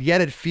 but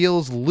yet it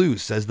feels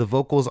loose as the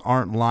vocals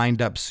aren't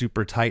lined up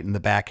super tight in the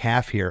back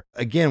half here.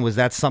 Again, was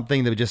that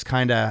something that just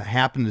kind of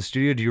happened in the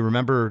studio? Do you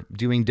remember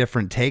doing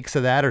different takes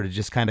of that, or did it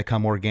just kind of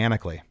come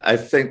organically? I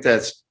think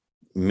that's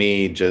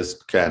me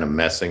just kind of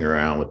messing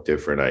around with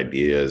different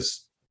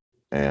ideas.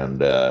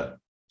 And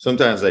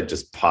sometimes I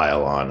just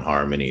pile on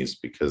harmonies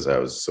because I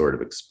was sort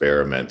of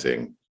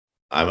experimenting.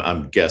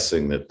 I'm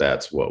guessing that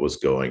that's what was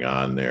going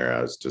on there.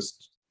 I was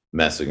just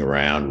messing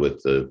around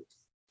with the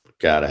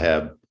gotta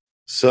have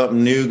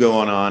something new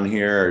going on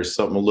here or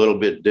something a little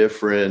bit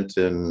different.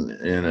 And,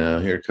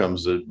 here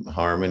comes a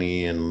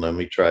harmony and let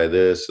me try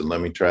this and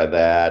let me try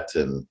that.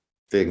 And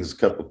a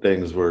couple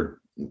things were,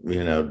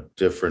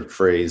 different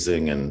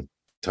phrasing and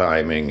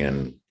timing.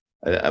 And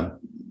I'm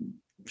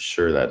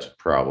sure that's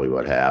probably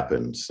what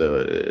happened. So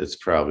it's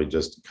probably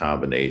just a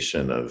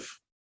combination of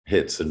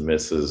hits and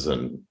misses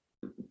and,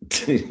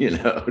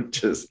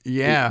 just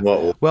Yeah.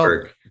 what will Well,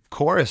 work.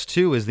 chorus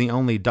 2 is the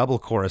only double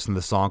chorus in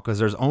the song because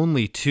there's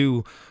only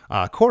 2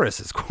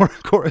 choruses,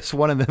 chorus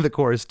 1 and then the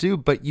chorus 2,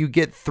 but you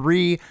get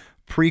 3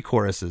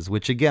 pre-choruses,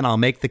 which again, I'll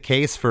make the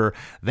case for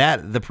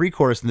that. The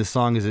pre-chorus in this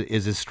song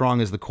is as strong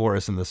as the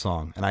chorus in the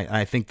song. And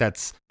I think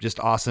that's just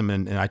awesome.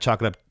 And I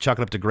chalk it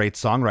up to great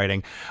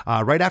songwriting.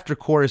 Right after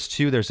chorus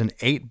 2, there's an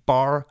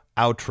 8-bar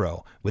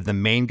outro with the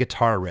main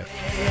guitar riff.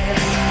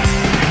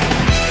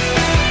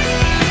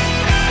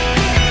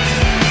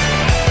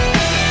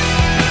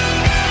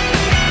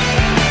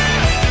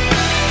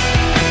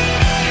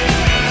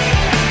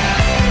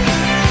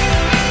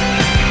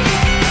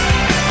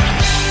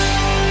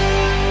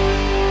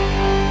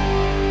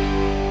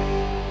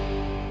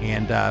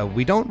 And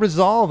we don't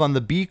resolve on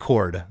the B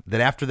chord.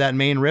 That after that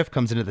main riff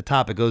comes in at the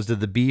top, it goes to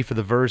the B for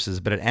the verses,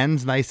 but it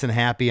ends nice and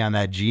happy on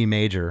that G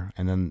major,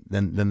 and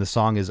then the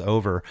song is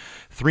over.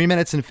 3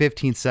 minutes and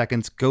 15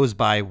 seconds goes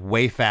by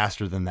way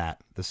faster than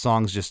that. The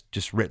song's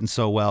just written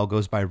so well,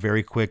 goes by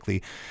very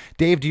quickly.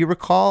 Dave, do you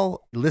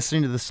recall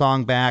listening to the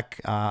song back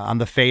on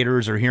the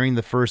faders or hearing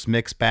the first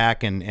mix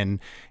back, and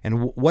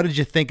what did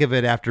you think of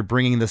it after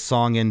bringing the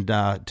song in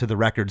to the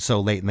record so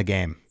late in the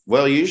game?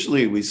 Well,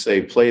 usually we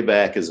say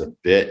playback is a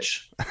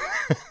bitch,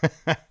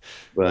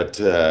 but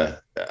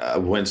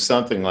when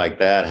something like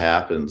that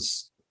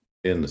happens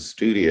in the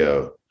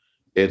studio,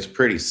 it's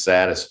pretty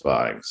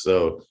satisfying.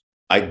 So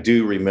I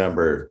do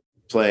remember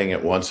playing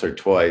it once or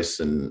twice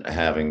and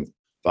having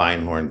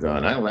Feinhorn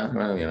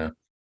going,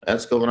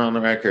 that's going on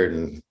the record,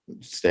 and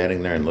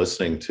standing there and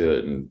listening to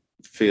it and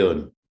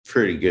feeling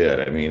pretty good.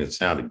 I mean, it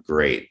sounded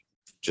great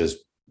just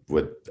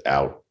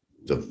without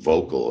the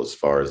vocal. As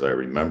far as I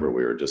remember,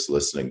 we were just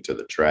listening to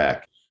the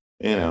track.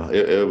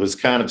 It was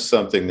kind of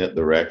something that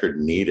the record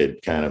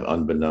needed, kind of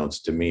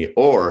unbeknownst to me,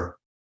 or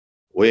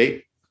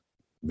wait,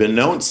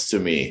 beknownst to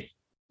me.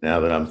 Now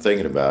that I'm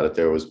thinking about it,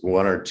 there was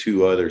 1 or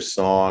 2 other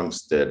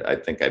songs that I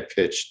think I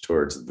pitched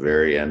towards the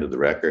very end of the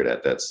record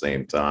at that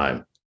same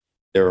time.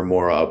 There were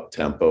more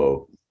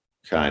up-tempo,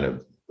 kind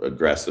of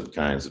aggressive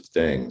kinds of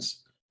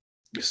things.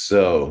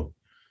 So,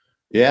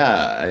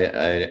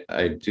 yeah,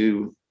 I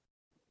do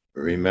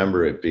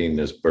remember it being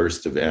this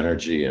burst of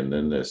energy and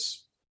then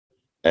this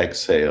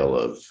exhale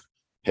of,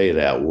 hey,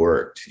 that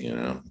worked,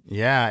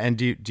 Yeah, and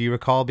do you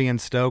recall being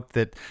stoked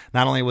that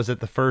not only was it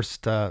the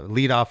first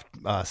lead-off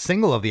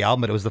single of the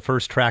album, but it was the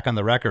first track on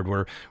the record?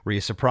 Were you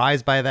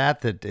surprised by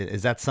that?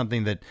 Is that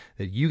something that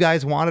you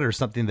guys wanted, or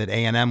something that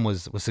A&M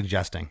was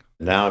suggesting?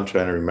 Now I'm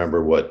trying to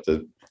remember what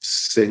the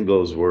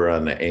singles were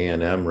on the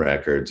A&M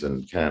records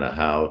and kind of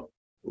how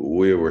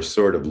we were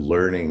sort of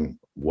learning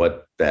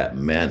what that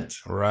meant.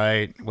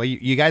 Right. Well,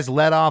 you guys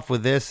led off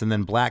with this, and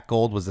then Black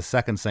Gold was the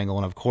second single,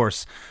 and of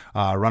course,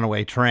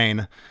 Runaway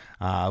Train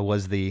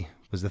was the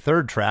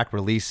third track,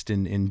 released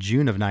in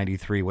June of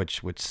 '93,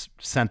 which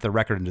sent the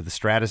record into the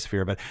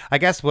stratosphere. But I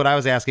guess what I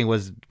was asking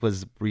was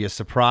were you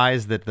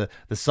surprised that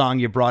the song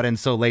you brought in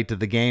so late to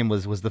the game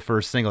was the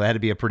first single? That had to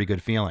be a pretty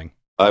good feeling.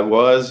 I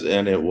was,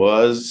 and it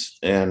was,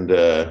 and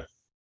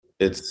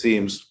it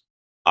seems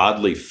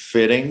oddly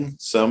fitting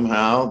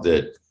somehow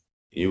that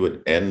you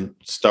would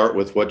start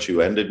with what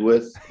you ended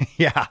with.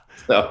 Yeah.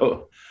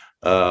 So,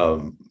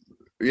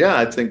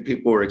 I think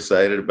people were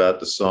excited about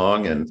the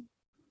song, and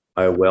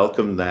I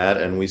welcomed that.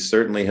 And we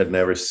certainly had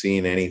never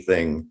seen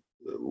anything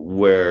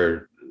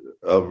where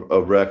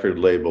a record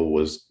label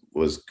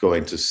was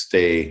going to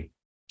stay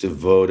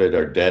devoted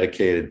or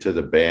dedicated to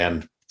the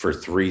band for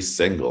 3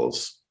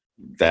 singles.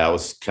 That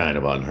was kind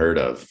of unheard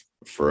of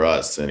for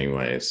us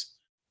anyways.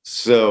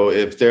 So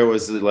if there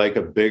was like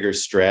a bigger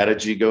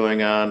strategy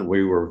going on,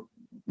 we were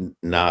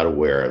not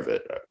aware of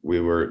it. We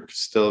were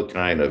still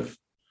kind of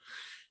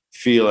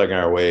feeling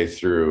our way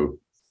through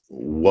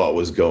what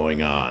was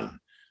going on.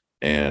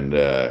 And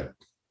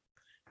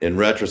in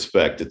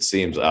retrospect, it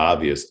seems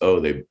obvious,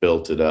 they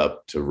built it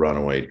up to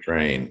Runaway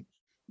Train.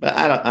 But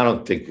I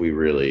don't think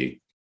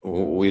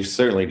we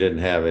certainly didn't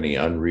have any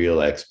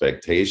unreal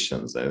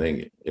expectations. I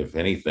think, if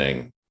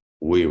anything,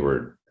 we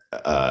were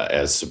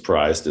as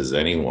surprised as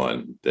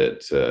anyone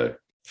that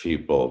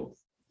people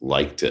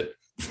liked it.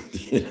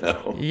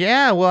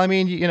 Yeah, well, I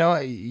mean,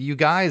 you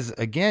guys,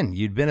 again,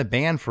 you'd been a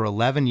band for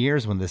 11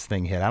 years when this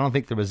thing hit. I don't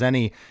think there was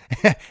any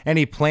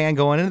any plan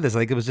going into this. I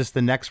think it was just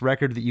the next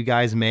record that you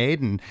guys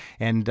made,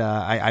 and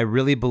I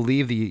really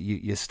believe that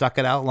you stuck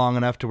it out long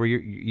enough to where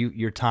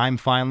your time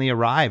finally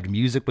arrived.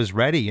 Music was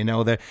ready.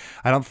 That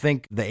I don't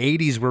think the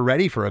 80s were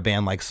ready for a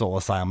band like Soul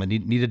Asylum.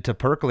 It needed to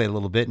percolate a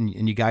little bit,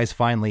 and you guys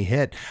finally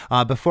hit.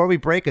 Before we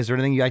break, is there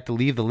anything you'd like to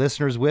leave the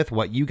listeners with?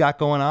 What you got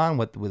going on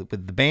with the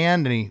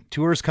band? Any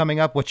tours coming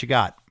up? What you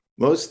got?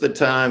 Most of the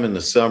time in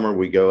the summer,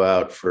 we go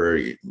out for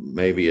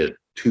maybe a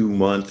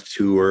 2-month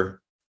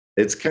tour.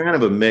 It's kind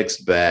of a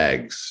mixed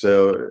bag.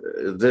 So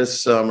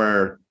this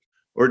summer,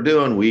 we're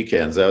doing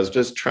weekends. I was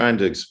just trying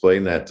to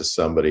explain that to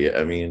somebody.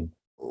 I mean,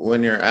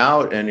 when you're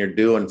out and you're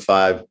doing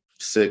 5-6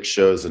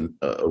 shows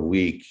a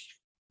week,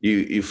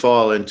 you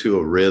fall into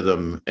a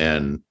rhythm,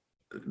 and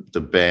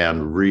the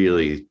band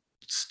really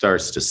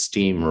starts to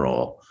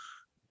steamroll,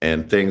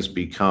 and things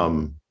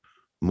become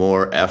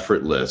more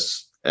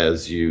effortless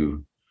as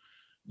you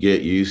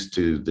get used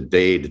to the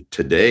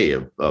day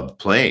of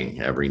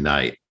playing every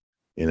night.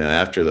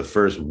 After the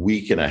first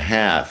week and a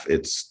half,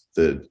 it's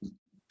the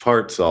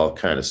parts all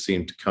kind of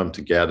seem to come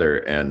together,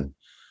 and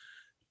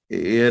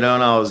you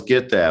don't always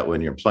get that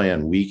when you're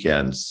playing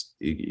weekends.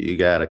 You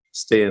got to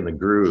stay in the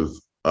groove,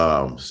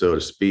 so to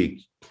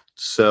speak.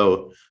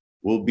 So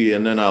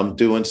and then I'm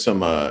doing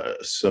some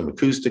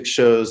acoustic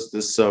shows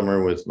this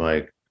summer with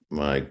my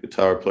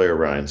guitar player,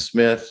 Ryan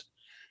Smith.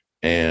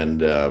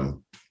 And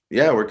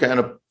we're kind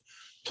of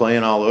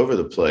playing all over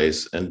the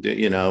place, and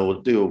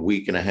we'll do a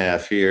week and a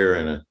half here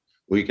and a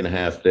week and a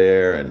half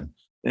there, and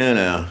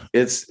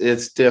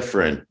it's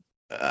different.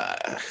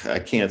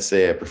 I can't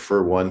say I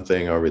prefer one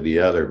thing over the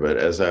other, but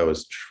as I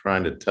was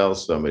trying to tell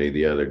somebody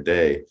the other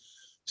day,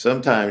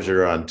 sometimes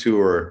you're on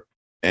tour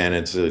and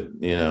it's a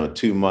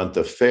 2-month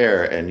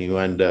affair, and you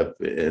end up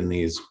in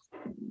these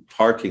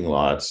parking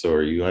lots,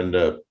 or you end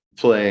up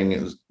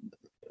playing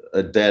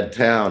a dead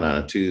town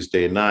on a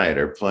Tuesday night,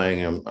 or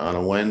playing on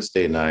a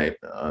Wednesday night,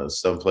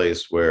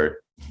 someplace where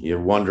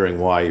you're wondering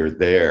why you're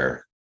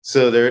there.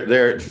 So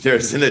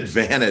there's an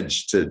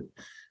advantage to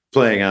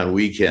playing on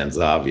weekends,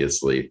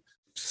 obviously.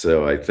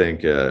 So I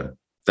think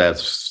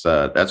that's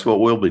what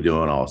we'll be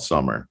doing all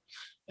summer,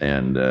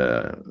 and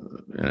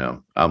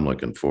I'm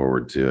looking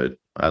forward to it.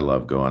 I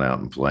love going out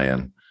and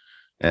playing,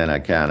 and I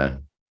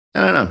don't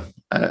know.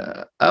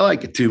 I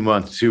like a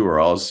 2-month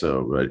tour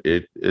also, but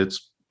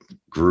it's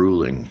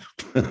grueling.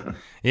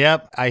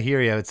 Yep, I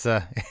hear you. It's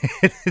I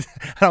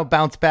don't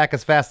bounce back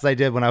as fast as I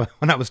did when I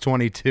was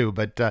 22.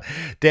 But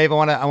Dave,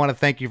 I want to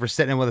thank you for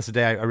sitting in with us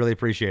today. I really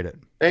appreciate it.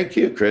 Thank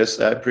you, Chris.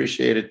 I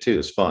appreciate it too.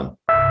 It's fun.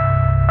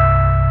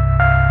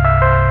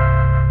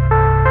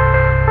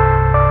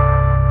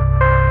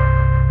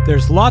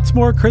 There's lots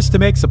more Krista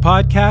Makes a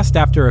Podcast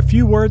after a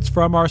few words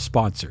from our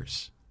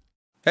sponsors.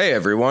 Hey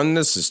everyone,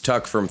 this is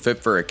Tuck from Fit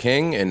for a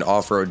King, an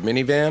off-road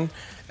minivan.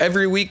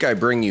 Every week I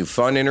bring you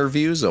fun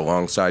interviews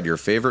alongside your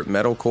favorite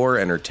metalcore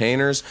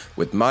entertainers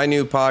with my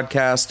new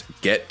podcast,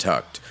 Get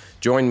Tucked.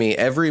 Join me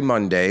every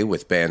Monday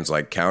with bands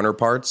like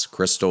Counterparts,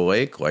 Crystal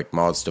Lake, like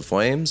Moths to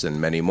Flames,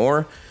 and many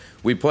more.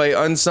 We play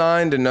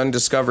unsigned and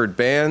undiscovered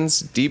bands,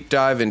 deep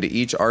dive into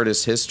each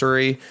artist's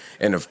history,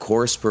 and of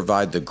course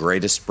provide the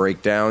greatest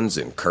breakdowns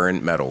in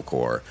current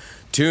metalcore.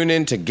 Tune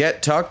in to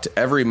Get Tucked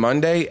every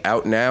Monday,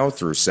 out now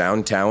through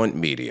Sound Talent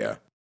Media.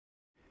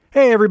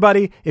 Hey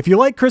everybody, if you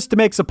like Krista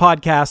Makes a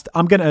Podcast,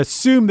 I'm going to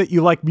assume that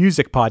you like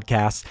music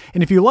podcasts.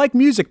 And if you like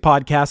music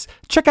podcasts,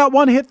 check out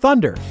One Hit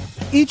Thunder.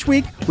 Each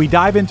week, we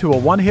dive into a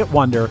one-hit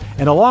wonder,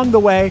 and along the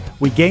way,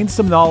 we gain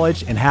some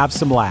knowledge and have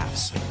some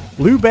laughs.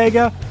 Lou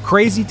Bega,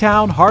 Crazy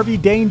Town, Harvey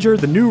Danger,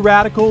 The New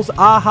Radicals,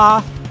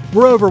 Aha.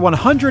 We're over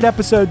 100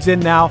 episodes in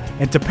now,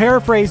 and to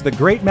paraphrase the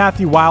great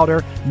Matthew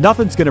Wilder,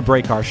 nothing's going to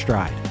break our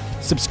stride.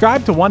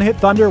 Subscribe to One Hit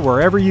Thunder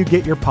wherever you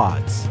get your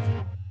pods.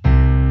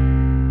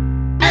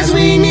 As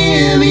we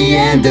near the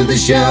end of the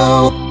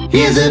show,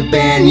 here's a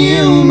band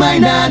you might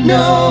not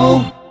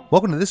know.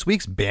 Welcome to this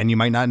week's Band You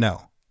Might Not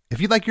Know. If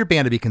you'd like your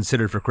band to be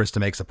considered for Krista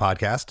Makes a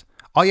Podcast,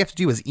 all you have to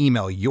do is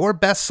email your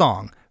best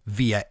song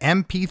via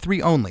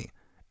MP3 only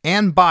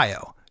and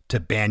bio to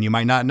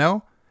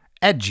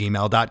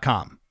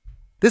bandyoumightnotknow@gmail.com.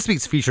 This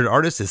week's featured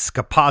artist is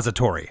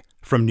Scapository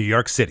from New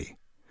York City.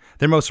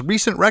 Their most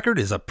recent record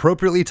is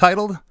appropriately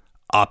titled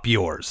Up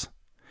Yours.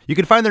 You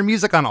can find their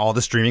music on all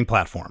the streaming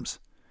platforms.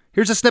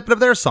 Here's a snippet of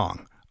their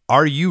song,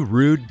 Are You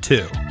Rude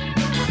Too?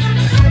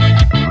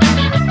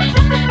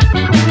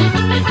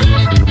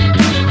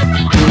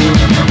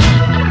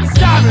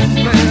 Sirens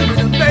playing in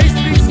the bass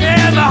beats,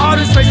 and my heart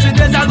is racing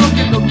as I look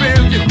in the rear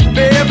view.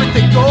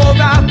 Everything go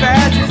about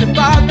fast, it's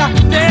about now.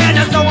 Then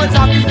there's no one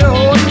talking to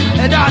hold,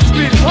 and I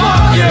scream,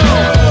 fuck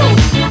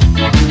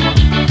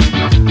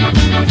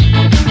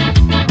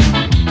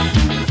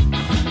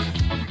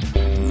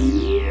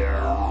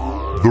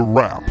The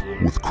Rap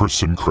with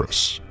Chris and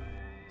Chris.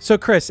 So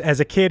Chris, as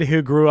a kid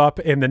who grew up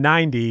in the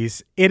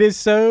 90s, it is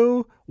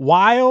so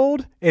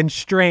wild and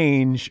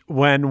strange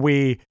when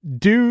we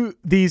do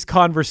these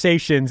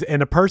conversations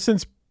and a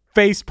person's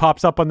face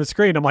pops up on the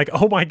screen. I'm like,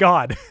 oh my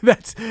God,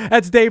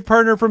 that's Dave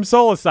Pirner from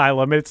Soul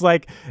Asylum. It's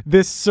like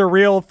this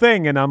surreal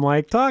thing. And I'm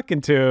like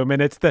talking to him,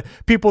 and it's the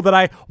people that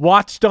I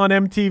watched on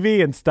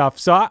MTV and stuff.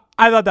 So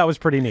I thought that was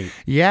pretty neat.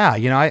 Yeah.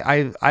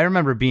 I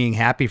remember being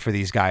happy for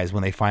these guys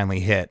when they finally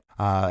hit.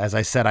 As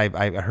I said,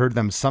 I heard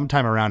them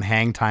sometime around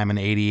Hang Time in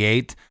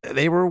 '88.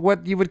 They were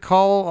what you would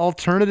call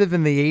alternative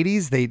in the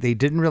 '80s. They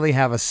didn't really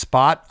have a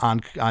spot on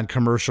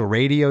commercial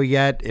radio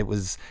yet.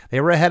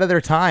 They were ahead of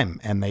their time,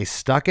 and they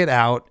stuck it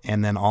out.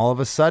 And then all of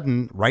a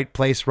sudden, right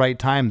place, right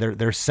time.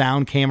 Their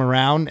sound came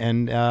around,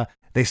 and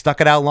they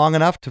stuck it out long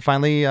enough to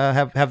finally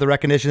have the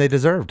recognition they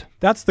deserved.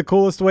 That's the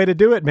coolest way to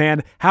do it,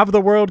 man. Have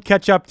the world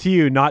catch up to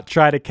you, not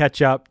try to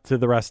catch up to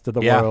the rest of the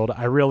world.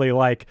 I really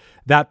like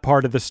that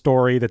part of the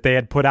story that they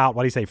had put out,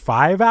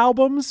 5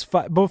 albums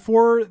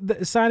before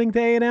signing to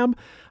A&M.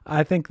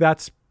 I think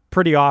that's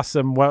pretty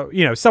awesome. Well,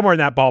 somewhere in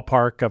that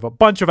ballpark of a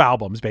bunch of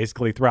albums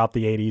basically throughout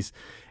the 80s.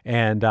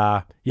 And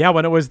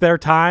when it was their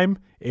time,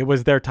 it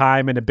was their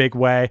time in a big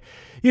way.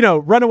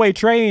 Runaway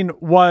Train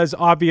was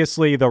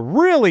obviously the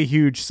really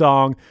huge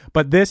song,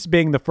 but this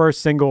being the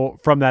first single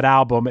from that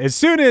album, as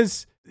soon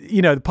as,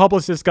 the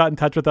publicist got in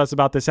touch with us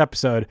about this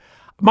episode,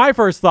 my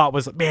first thought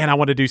was, man, I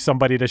want to do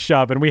Somebody to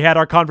Shove. And we had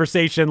our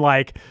conversation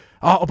like,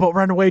 oh, but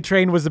Runaway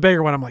Train was the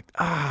bigger one. I'm like,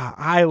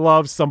 I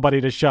love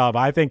Somebody to Shove.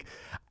 I think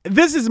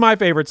this is my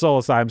favorite Soul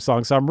Asylum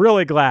song, so I'm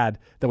really glad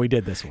that we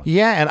did this one.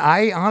 Yeah, and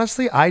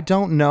I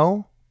don't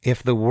know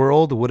if the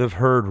world would have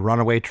heard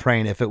Runaway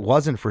Train if it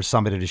wasn't for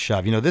Somebody to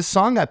Shove. This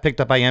song got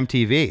picked up by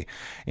MTV,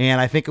 and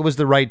I think it was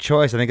the right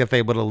choice. I think if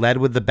they would have led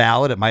with the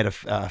ballad, it might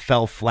have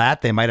fell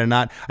flat. They might have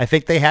not. I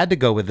think they had to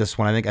go with this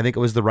one. I think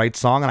it was the right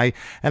song.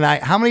 And I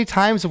how many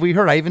times have we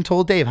heard? I even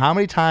told Dave, how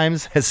many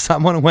times has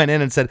someone went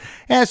in and said,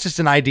 it's just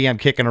an idea I'm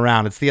kicking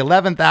around. It's the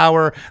 11th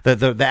hour.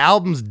 The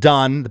album's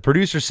done. The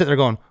producer's sitting there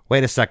going,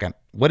 wait a second.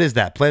 What is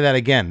that? Play that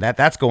again.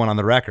 That's going on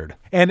the record.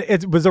 And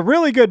it was a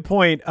really good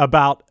point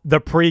about the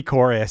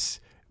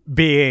pre-chorus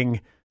being,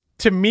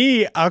 to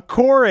me, a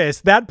chorus.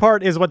 That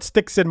part is what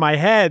sticks in my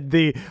head.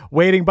 The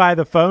waiting by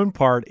the phone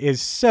part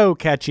is so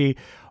catchy.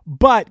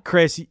 But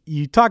Chris,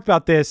 you talked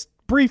about this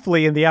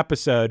briefly in the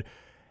episode.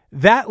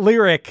 That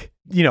lyric,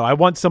 I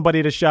want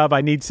somebody to shove. I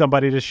need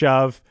somebody to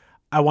shove.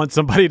 I want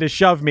somebody to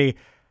shove me.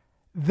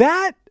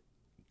 That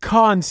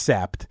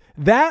concept,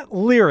 that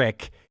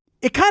lyric,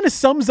 it kind of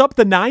sums up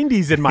the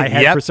 90s in my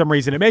head for some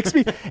reason. It makes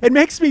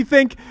me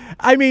think,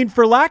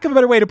 for lack of a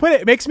better way to put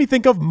it, it makes me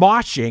think of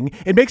moshing.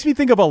 It makes me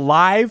think of a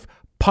live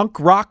punk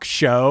rock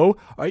show,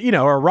 or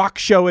a rock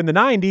show in the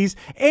 90s,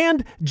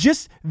 and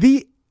just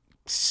the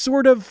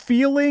sort of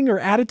feeling or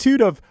attitude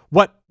of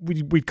what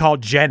we'd call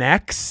Gen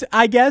X,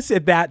 I guess,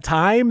 at that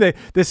time.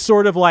 This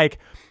sort of like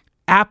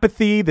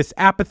apathy, this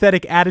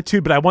apathetic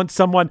attitude, but I want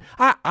someone,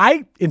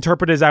 I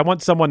interpret it as I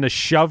want someone to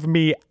shove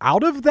me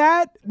out of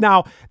that.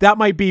 Now, that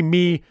might be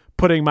me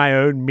putting my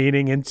own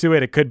meaning into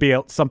it. It could be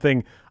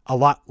something a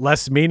lot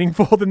less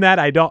meaningful than that.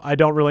 I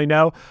don't really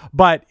know,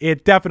 but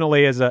it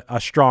definitely is a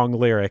strong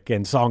lyric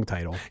and song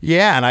title.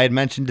 Yeah, and I had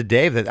mentioned to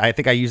Dave that I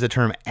think I used the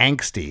term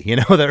angsty.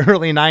 The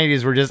early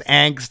 90s were just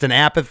angst and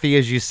apathy,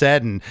 as you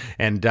said,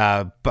 and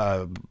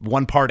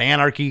one part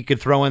anarchy you could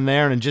throw in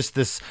there, and just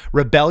this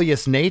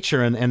rebellious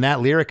nature, and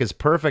that lyric is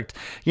perfect.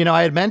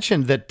 I had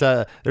mentioned that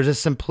there's a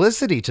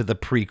simplicity to the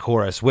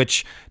pre-chorus,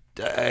 which,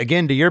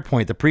 again, to your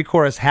point, the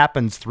pre-chorus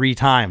happens 3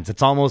 times.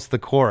 It's almost the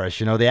chorus.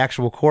 The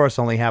actual chorus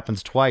only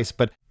happens twice,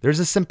 but there's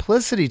a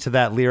simplicity to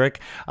that lyric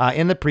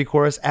in the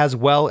pre-chorus as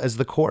well as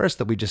the chorus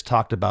that we just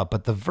talked about.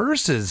 But the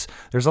verses,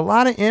 there's a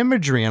lot of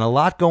imagery and a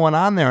lot going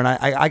on there, and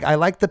I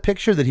like the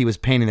picture that he was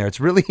painting there.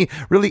 It's really,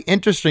 really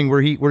interesting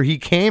where he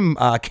came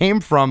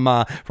from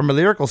a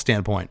lyrical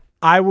standpoint.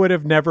 I would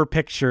have never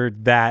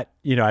pictured that.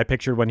 I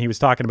pictured when he was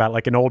talking about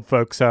like an old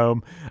folks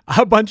home,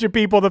 a bunch of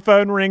people, the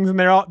phone rings and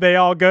they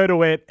all go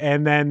to it,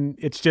 and then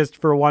it's just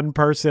for one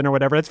person or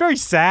whatever. It's very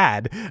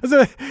sad.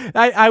 So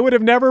I would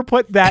have never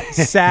put that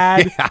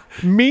sad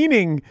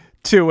meaning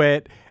to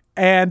it.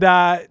 And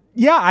I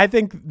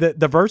think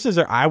the verses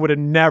I would have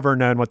never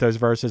known what those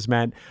verses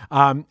meant.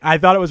 I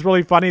thought it was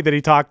really funny that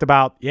he talked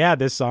about,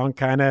 this song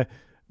kind of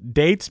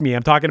dates me.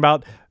 I'm talking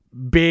about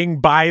being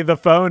by the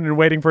phone and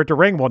waiting for it to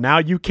ring. Well, now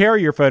you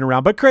carry your phone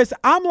around. But Chris,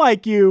 I'm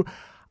like you.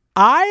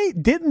 I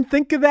didn't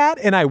think of that,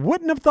 and I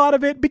wouldn't have thought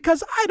of it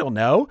because I don't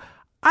know.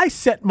 I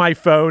set my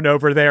phone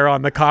over there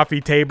on the coffee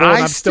table.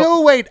 And I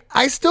still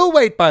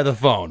wait by the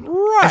phone.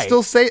 Right. I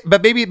still say,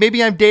 but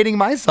maybe I'm dating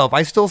myself.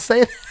 I still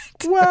say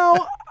that.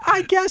 Well,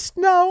 I guess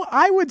no.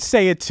 I would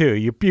say it too.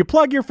 You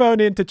plug your phone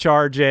in to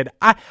charge it.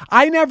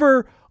 I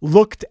never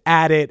looked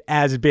at it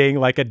as being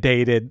like a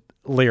dated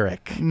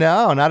lyric.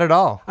 No, not at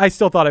all. I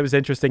still thought it was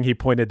interesting he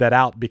pointed that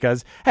out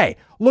because, hey,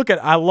 look at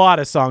a lot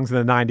of songs in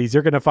the 90s.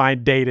 You're going to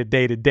find dated,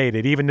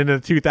 even into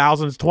the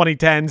 2000s,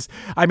 2010s.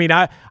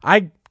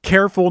 I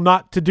careful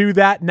not to do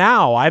that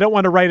now. I don't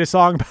want to write a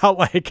song about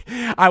like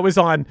I was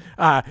on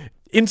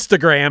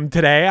Instagram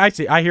today.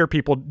 I hear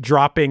people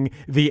dropping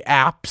the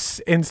apps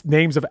and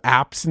names of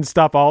apps and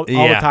stuff all the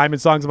time in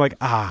songs. I'm like,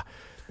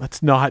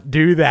 Let's not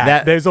do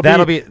that.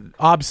 That'll be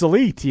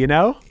obsolete, you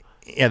know?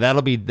 Yeah,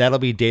 that'll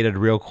be dated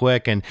real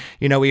quick. And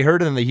we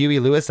heard it in the Huey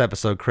Lewis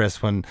episode,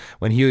 Chris, when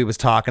Huey was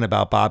talking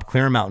about Bob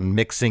Clearmountain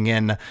mixing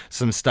in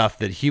some stuff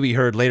that Huey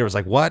heard later. Was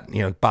like, what?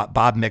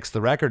 Bob mixed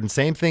the record. And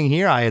same thing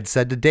here. I had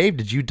said to Dave,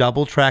 did you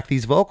double track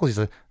these vocals? He's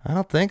like, I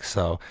don't think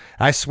so.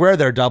 I swear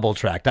they're double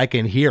tracked. I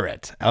can hear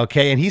it.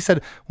 Okay. And he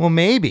said, well,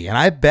 maybe. And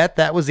I bet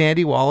that was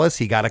Andy Wallace.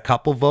 He got a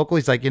couple vocals.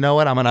 He's like, you know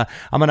what?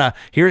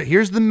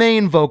 Here's the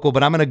main vocal,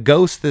 but I'm going to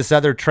ghost this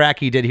other track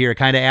he did here. It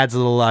kind of adds a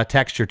little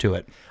texture to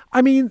it.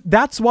 I mean,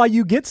 that's why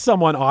you get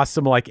someone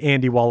awesome like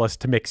Andy Wallace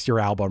to mix your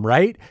album,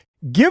 right?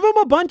 Give him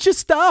a bunch of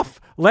stuff.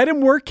 Let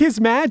him work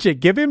his magic.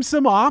 Give him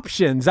some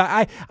options.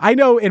 I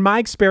know in my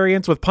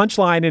experience with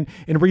Punchline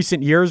in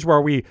recent years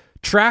where we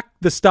track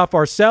the stuff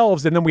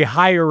ourselves and then we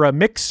hire a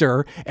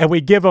mixer and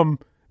we give them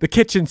the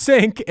kitchen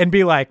sink and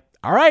be like,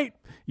 all right,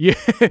 you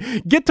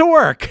get to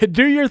work,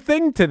 do your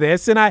thing to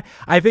this. And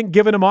I think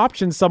giving him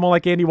options, someone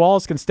like Andy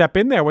Wallace can step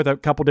in there with a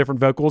couple different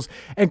vocals.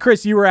 And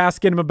Chris, you were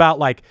asking him about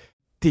like,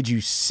 did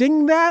you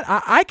sing that?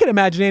 I can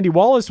imagine Andy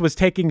Wallace was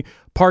taking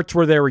parts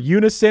where there were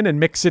unison and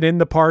mixing in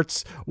the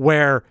parts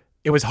where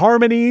it was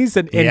harmonies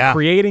and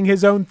creating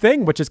his own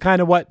thing, which is kind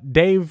of what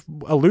Dave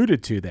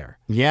alluded to there.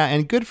 Yeah,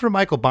 and good for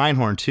Michael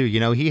Beinhorn, too.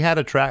 He had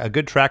a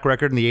good track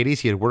record in the 80s.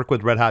 He had worked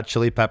with Red Hot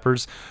Chili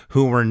Peppers,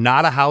 who were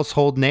not a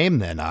household name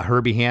then.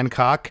 Herbie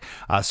Hancock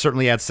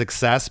certainly had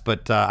success,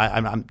 but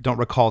I don't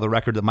recall the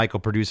record that Michael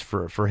produced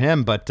for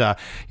him. But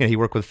he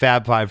worked with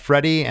Fab Five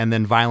Freddy and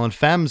then Violent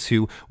Femmes,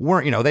 who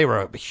weren't, they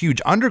were a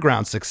huge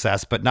underground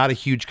success, but not a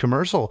huge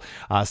commercial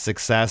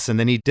success. And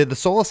then he did the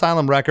Soul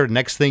Asylum record.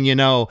 Next thing you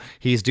know,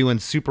 he's doing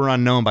Super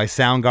Unknown by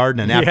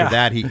Soundgarden, and after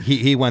that,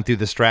 he went through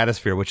the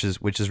stratosphere, which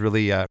is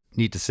really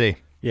neat to see.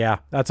 Yeah,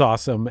 that's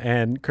awesome.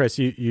 And Chris,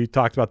 you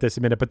talked about this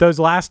a minute, but those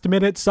last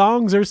minute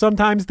songs are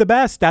sometimes the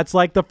best. That's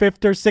like the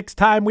 5th or 6th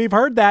time we've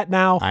heard that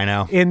now. I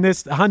know. In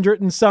this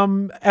 100 and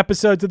some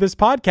episodes of this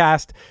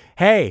podcast.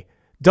 Hey,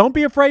 don't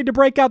be afraid to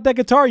break out that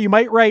guitar. You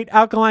might write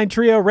Alkaline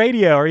Trio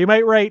Radio, or you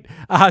might write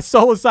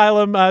Soul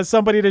Asylum,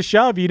 Somebody to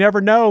Shove. You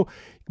never know,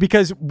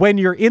 because when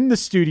you're in the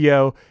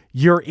studio,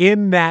 you're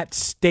in that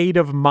state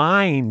of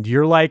mind.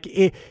 You're like,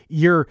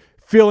 you're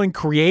feeling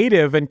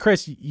creative. And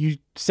Chris, you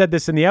said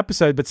this in the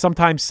episode, but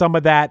sometimes some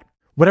of that,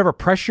 whatever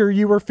pressure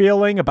you were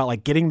feeling about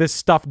like getting this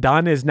stuff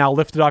done is now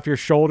lifted off your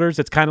shoulders.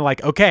 It's kind of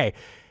like, okay,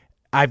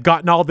 I've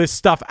gotten all this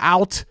stuff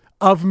out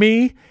of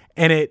me,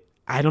 and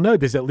I don't know,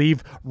 does it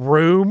leave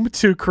room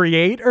to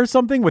create or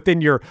something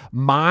within your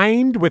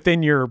mind,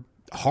 within your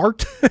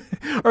heart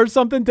or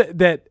something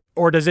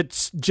or does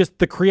it just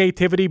the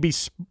creativity be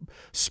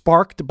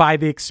sparked by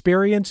the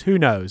experience? Who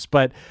knows?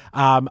 But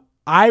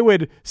I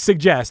would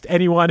suggest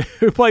anyone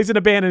who plays in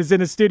a band and is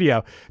in a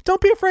studio,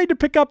 don't be afraid to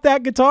pick up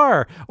that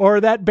guitar or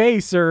that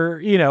bass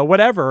or,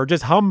 whatever, or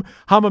just hum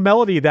a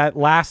melody that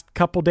last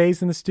couple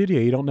days in the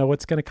studio. You don't know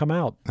what's going to come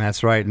out.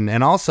 That's right.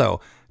 And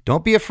also,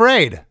 don't be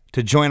afraid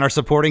to join our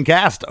supporting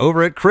cast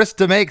over at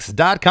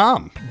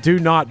chrisdemakes.com. Do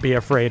not be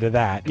afraid of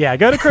that. Yeah,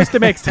 go to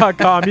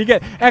chrisdemakes.com. You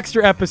get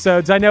extra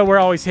episodes. I know we're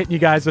always hitting you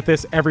guys with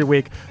this every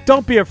week.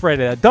 Don't be afraid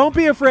of that. Don't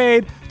be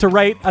afraid to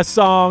write a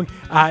song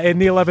in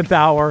the 11th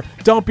hour.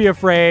 Don't be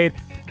afraid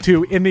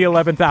to, in the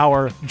 11th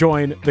hour,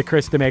 join the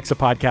Chris DeMakes a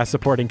Podcast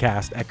supporting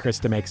cast at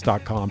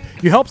chrisdemakes.com.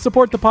 You help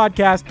support the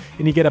podcast,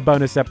 and you get a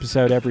bonus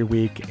episode every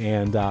week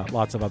and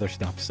lots of other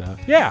stuff. So,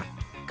 yeah.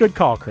 Good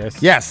call,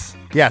 Chris. Yes,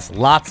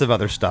 lots of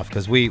other stuff,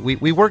 because we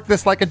work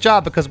this like a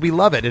job because we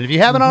love it. And if you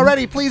haven't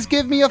already, please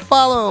give me a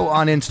follow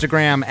on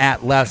Instagram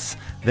at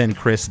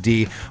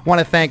 @LessThanChrisD. Want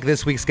to thank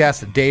this week's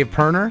guest, Dave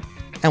Pirner,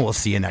 and we'll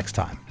see you next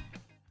time.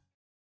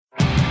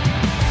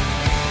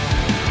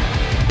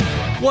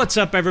 What's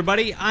up,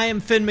 everybody? I am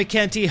Finn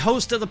McKenty,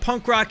 host of the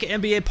Punk Rock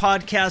MBA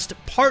podcast,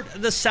 part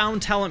of the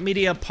Sound Talent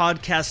Media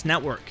Podcast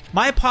Network.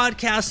 My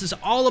podcast is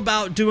all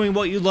about doing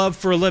what you love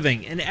for a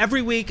living, and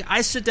every week I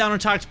sit down and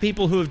talk to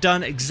people who have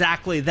done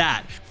exactly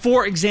that.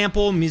 For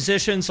example,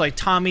 musicians like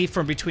Tommy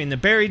from Between the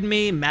Buried and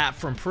Me, Matt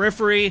from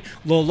Periphery,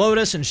 Lil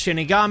Lotus and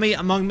Shinigami,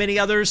 among many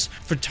others,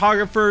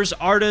 photographers,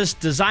 artists,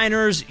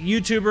 designers,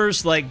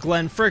 YouTubers like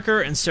Glenn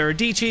Fricker and Sarah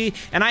Dici,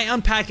 and I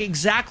unpack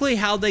exactly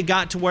how they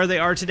got to where they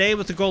are today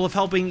with the goal of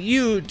helping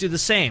you do the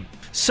same.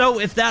 So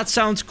if that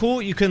sounds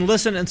cool, you can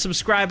listen and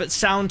subscribe at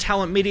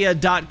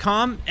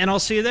soundtalentmedia.com, and I'll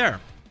see you there.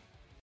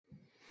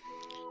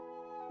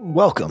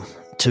 Welcome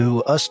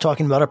to us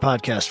talking about our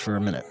podcast for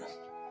a minute.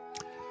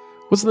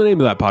 What's the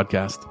name of that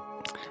podcast?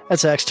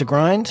 That's Axe to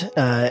Grind,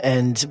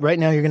 and right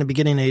now you're going to be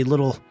getting a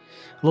little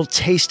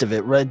taste of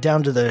it, right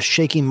down to the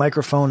shaky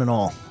microphone and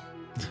all.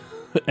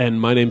 And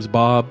my name's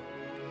Bob.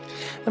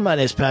 And my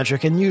name's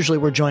Patrick, and usually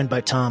we're joined by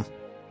Tom.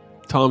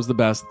 Tom's the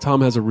best. Tom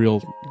has a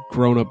real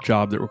grown-up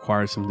job that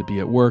requires him to be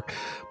at work,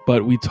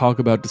 but we talk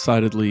about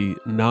decidedly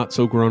not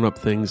so grown-up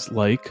things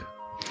like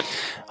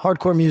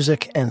hardcore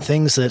music and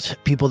things that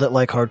people that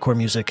like hardcore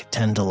music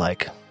tend to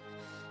like.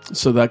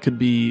 So that could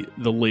be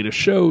the latest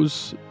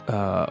shows,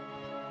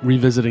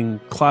 revisiting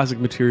classic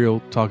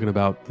material, talking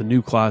about the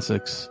new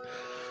classics,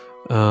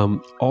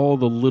 all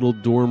the little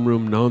dorm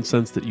room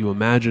nonsense that you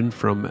imagine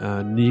from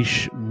a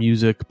niche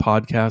music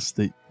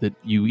podcast that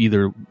you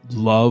either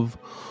love,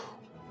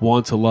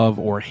 want to love,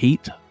 or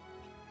hate.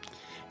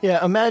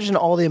 Yeah, imagine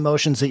all the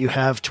emotions that you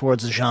have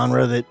towards a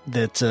genre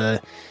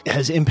that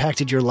has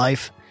impacted your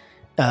life,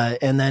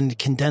 and then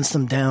condense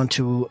them down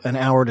to an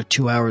hour to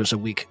 2 hours a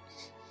week.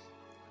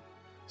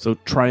 So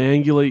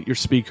triangulate your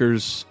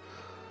speakers,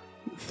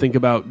 think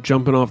about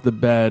jumping off the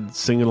bed,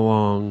 singing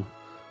along,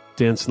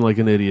 dancing like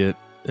an idiot,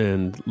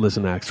 and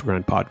listen to Axe to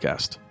Grind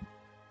podcast.